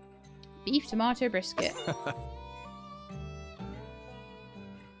 Beef tomato brisket.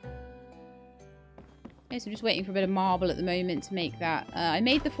 Yes, I'm just waiting for a bit of marble at the moment to make that. I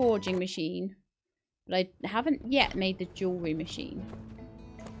made the forging machine, but I haven't yet made the jewellery machine.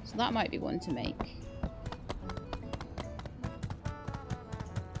 So that might be one to make.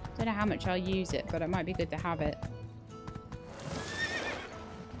 Don't know how much I'll use it, but it might be good to have it.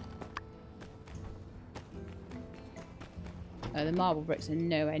 Oh, the marble bricks are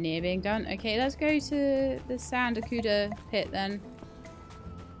nowhere near being done. Okay, let's go to the Sandakuda pit then.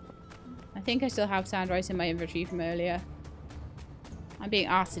 I think I still have sand rice in my inventory from earlier. I'm being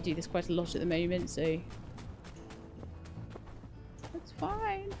asked to do this quite a lot at the moment, so that's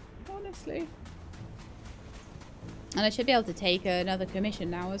fine, honestly. And I should be able to take another commission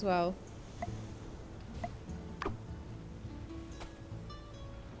now as well.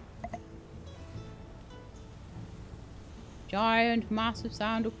 Giant, massive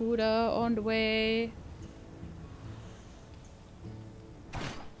Sandokuda on the way.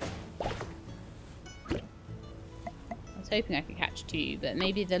 I was hoping I could catch 2, but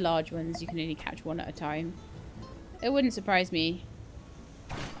maybe the large ones you can only catch 1 at a time. It wouldn't surprise me.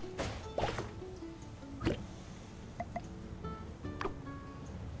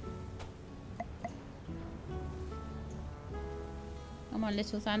 Come on,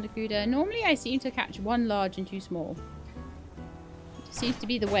 little Sandokuda. Normally I seem to catch 1 large and 2 small. It seems to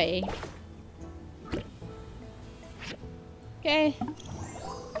be the way. Okay.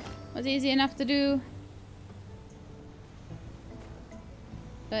 Was easy enough to do.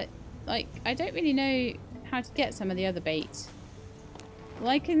 But, like, I don't really know how to get some of the other bait. Well,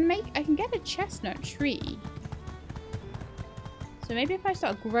 I can get a chestnut tree. So maybe if I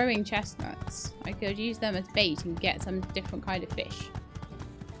start growing chestnuts, I could use them as bait and get some different kind of fish.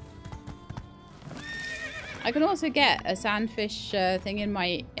 I can also get a sandfish thing in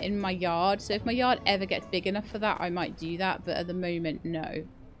my yard. So if my yard ever gets big enough for that, I might do that. But at the moment, no.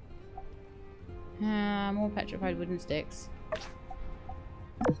 More petrified wooden sticks.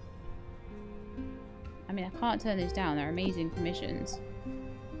 I mean, I can't turn those down. They're amazing commissions.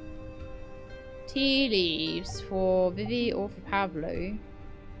 Tea leaves for Vivi or for Pablo.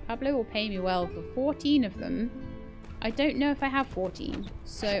 Pablo will pay me well for 14 of them. I don't know if I have 14,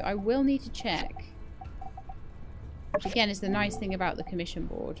 so I will need to check. Which again is the nice thing about the commission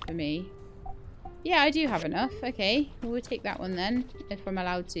board for me. Yeah, I do have enough. Okay, well, we'll take that one then, if I'm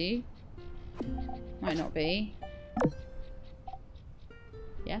allowed to. Might not be.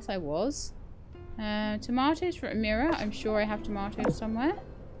 Yes, I was. Tomatoes for Amira. I'm sure I have tomatoes somewhere.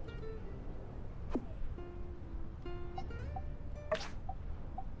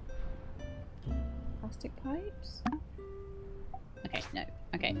 Plastic pipes? Okay, no.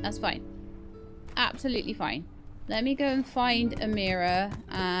 Okay, that's fine. Absolutely fine. Let me go and find Amira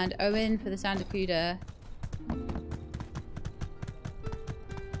and Owen for the Sandokuda.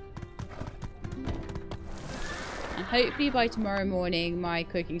 And hopefully by tomorrow morning my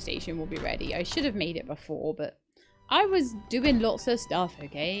cooking station will be ready. I should have made it before, but I was doing lots of stuff,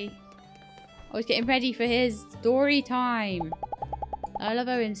 okay? I was getting ready for his story time. I love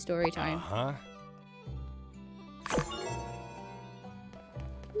Owen's story time. Uh-huh.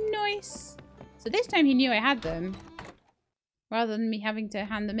 Nice. So this time he knew I had them, rather than me having to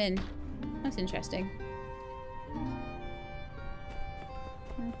hand them in. That's interesting.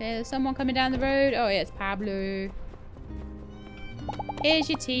 Okay, there's someone coming down the road. Oh yeah, it's Pablo. Here's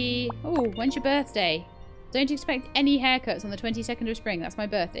your tea. Oh, when's your birthday? Don't expect any haircuts on the 22nd of spring. That's my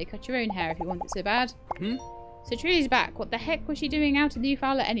birthday. Cut your own hair if you want it so bad. So Trudy's back. What the heck was she doing out in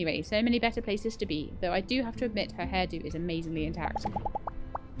Newfowler anyway? So many better places to be. Though I do have to admit her hairdo is amazingly intact.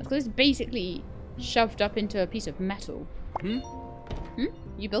 It's basically shoved up into a piece of metal.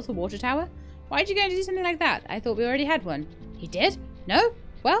 You built a water tower? Why'd you go and do something like that? I thought we already had one. He did? No?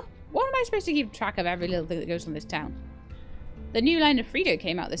 Well, what am I supposed to keep track of every little thing that goes on this town? The new line of Frito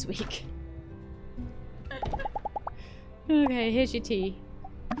came out this week. Okay, here's your tea.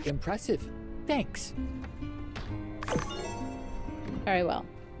 Impressive. Thanks. Very well.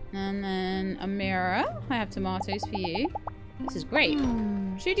 And then Amira, I have tomatoes for you. This is great.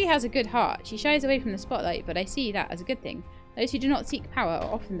 Trudy has a good heart. She shies away from the spotlight, but I see that as a good thing. Those who do not seek power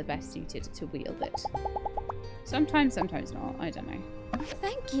are often the best suited to wield it. Sometimes, sometimes not. I don't know.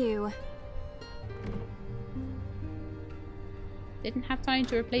 Thank you. Didn't have time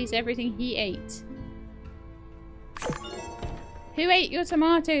to replace everything he ate. Who ate your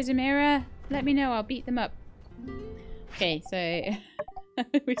tomatoes, Amira? Let me know. I'll beat them up. Okay, so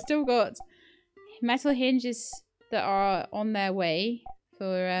we've still got metal hinges that are on their way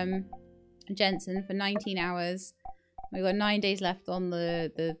for Jensen for 19 hours. We've got 9 days left on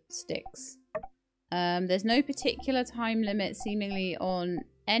the sticks. There's no particular time limit seemingly on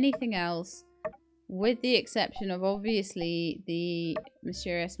anything else, with the exception of obviously the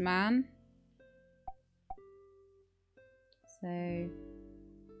mysterious man. So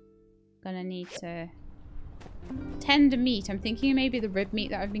gonna need to tender meat. I'm thinking maybe the rib meat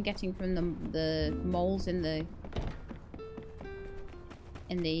that I've been getting from the moles in the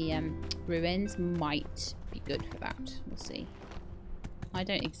ruins might be good for that. We'll see. I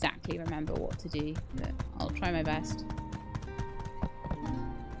don't exactly remember what to do, but I'll try my best.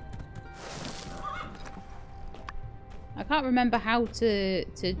 I can't remember how to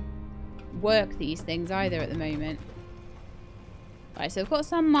work these things either at the moment. Right, so we've got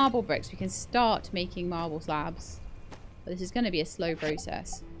some marble bricks. We can start making marble slabs. But this is going to be a slow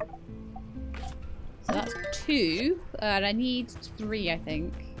process. So that's 2. And I need 3, I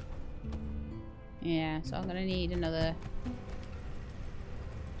think. Yeah, so I'm gonna need another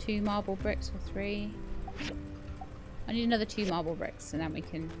 2 marble bricks or 3. I need another 2 marble bricks and then we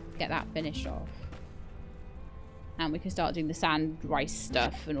can get that finished off. And we can start doing the sand rice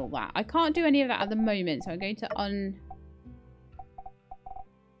stuff and all that. I can't do any of that at the moment, so I'm going to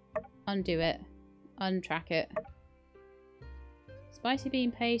undo it. Untrack it. Spicy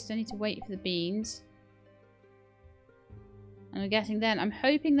bean paste, I need to wait for the beans. And I'm guessing then, I'm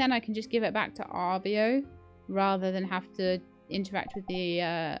hoping then I can just give it back to Arvio rather than have to interact with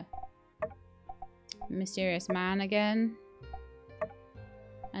the mysterious man again.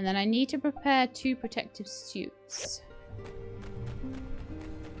 And then I need to prepare 2 protective suits.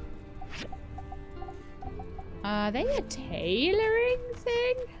 Are they a tailoring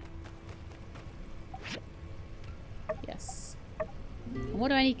thing? Yes. And what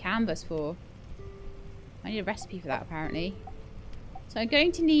do I need canvas for? I need a recipe for that apparently. So I'm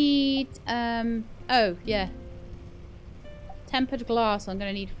going to need, oh yeah. Tempered glass I'm going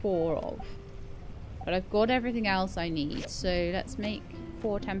to need 4 of. But I've got everything else I need. So let's make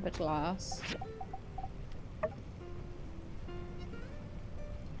 4 tempered glass.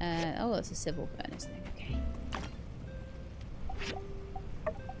 Oh, that's a civil furnace thing. Okay.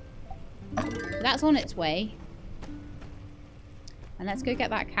 So that's on its way. And let's go get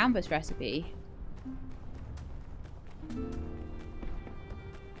that canvas recipe.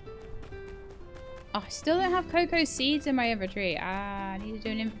 Oh, I still don't have cocoa seeds in my inventory. Ah, I need to do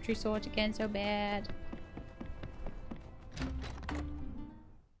an inventory sort again so bad.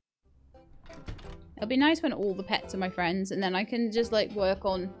 It'll be nice when all the pets are my friends and then I can just like work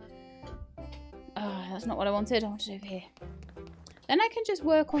on... Oh, that's not what I wanted. I wanted over here. Then I can just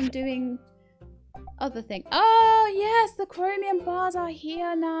work on doing other things. Oh, yes, the chromium bars are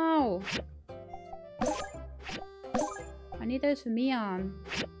here now. I need those for Mian.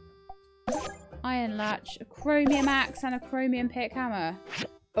 Iron latch, a chromium axe and a chromium pick hammer.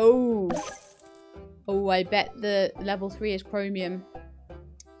 Oh. Oh, I bet the level 3 is chromium.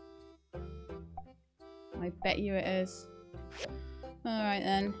 I bet you it is. Alright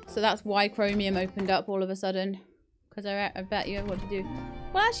then. So that's why chromium opened up all of a sudden. Because I bet you have what to do.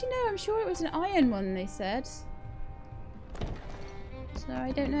 Well, actually no, I'm sure it was an iron one they said. So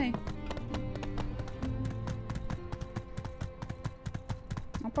I don't know.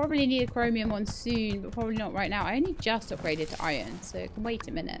 I'll probably need a chromium one soon, but probably not right now. I only just upgraded to iron, so it can wait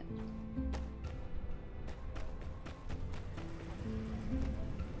a minute.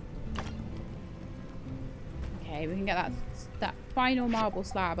 Okay, we can get that final marble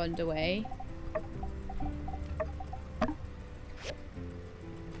slab underway.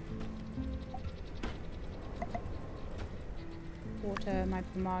 Water my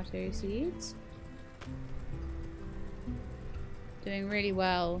tomato seeds. Doing really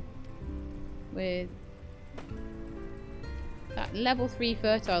well with that level 3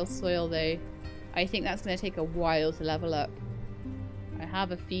 fertile soil though. I think that's going to take a while to level up. I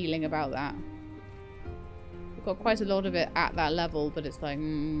have a feeling about that. We've got quite a lot of it at that level, but it's like, I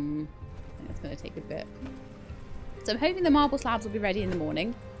think it's going to take a bit. So I'm hoping the marble slabs will be ready in the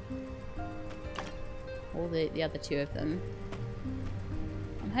morning. Or the other 2 of them.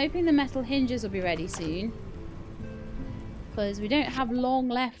 I'm hoping the metal hinges will be ready soon. Because we don't have long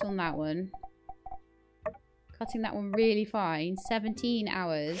left on that one. Cutting that one really fine. 17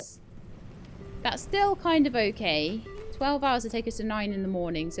 hours. That's still kind of okay. 12 hours to take us to 9 in the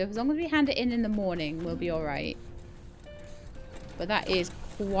morning. So as long as we hand it in the morning, we'll be alright. But that is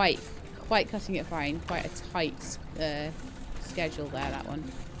quite cutting it fine. Quite a tight schedule there, that one.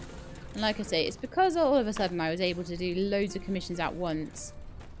 And like I say, it's because all of a sudden I was able to do loads of commissions at once.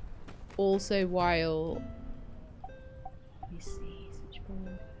 Also while... Let me see,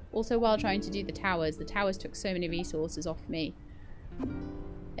 switchboard. Also while trying to do the towers. The towers took so many resources off me.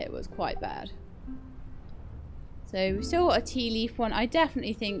 It was quite bad. So we've still got a tea leaf one. I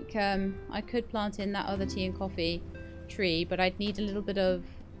definitely think I could plant in that other tea and coffee tree, but I'd need a little bit of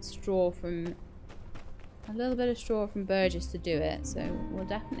straw from Burgess to do it. So we'll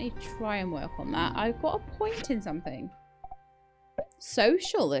definitely try and work on that. I've got a point in something.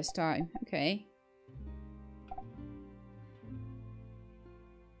 Social this time. Okay.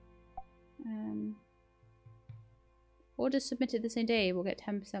 Orders submitted the same day will get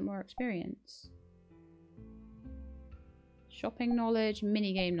 10% more experience. Shopping knowledge,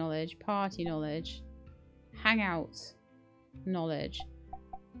 minigame knowledge, party knowledge, hangout knowledge,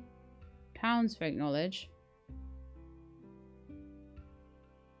 townsfolk knowledge.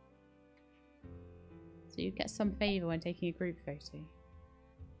 So you get some favour when taking a group photo.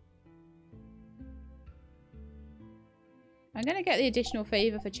 I'm gonna get the additional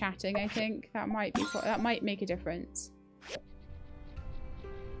favor for chatting. I think that might make a difference.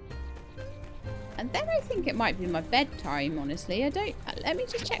 And then I think it might be my bedtime. Honestly, I don't. Let me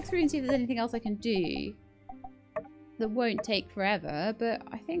just check through and see if there's anything else I can do that won't take forever. But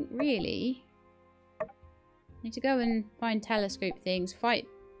I think really, I need to go and find telescope things. Fight,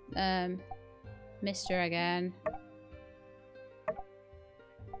 Mister again.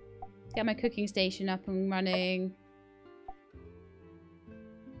 Get my cooking station up and running.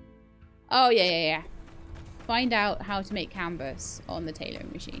 Oh, yeah. Find out how to make canvas on the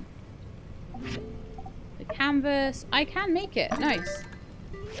tailoring machine. The canvas. I can make it. Nice.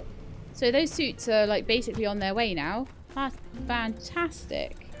 So those suits are like basically on their way now. That's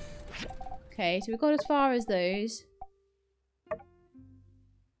fantastic. Okay, so we've got as far as those.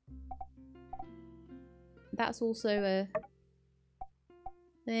 That's also a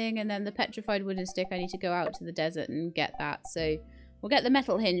thing. And then the petrified wooden stick, I need to go out to the desert and get that. So we'll get the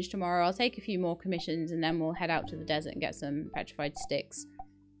metal hinge tomorrow. I'll take a few more commissions and then we'll head out to the desert and get some petrified sticks.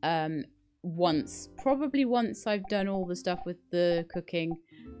 Probably once I've done all the stuff with the cooking.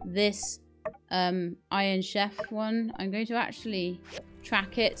 This Iron Chef one, I'm going to actually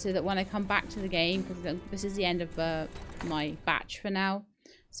track it so that when I come back to the game, because this is the end of my batch for now.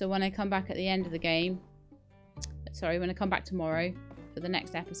 So when I come back at the end of the game, sorry, when I come back tomorrow for the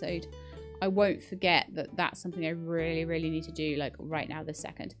next episode, I won't forget that that's something I really, really need to do, like right now, this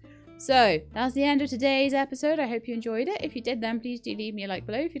second. So that's the end of today's episode. I hope you enjoyed it. If you did, then please do leave me a like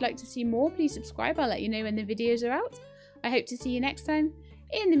below. If you'd like to see more, please subscribe. I'll let you know when the videos are out. I hope to see you next time.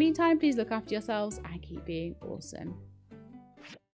 In the meantime, please look after yourselves and keep being awesome.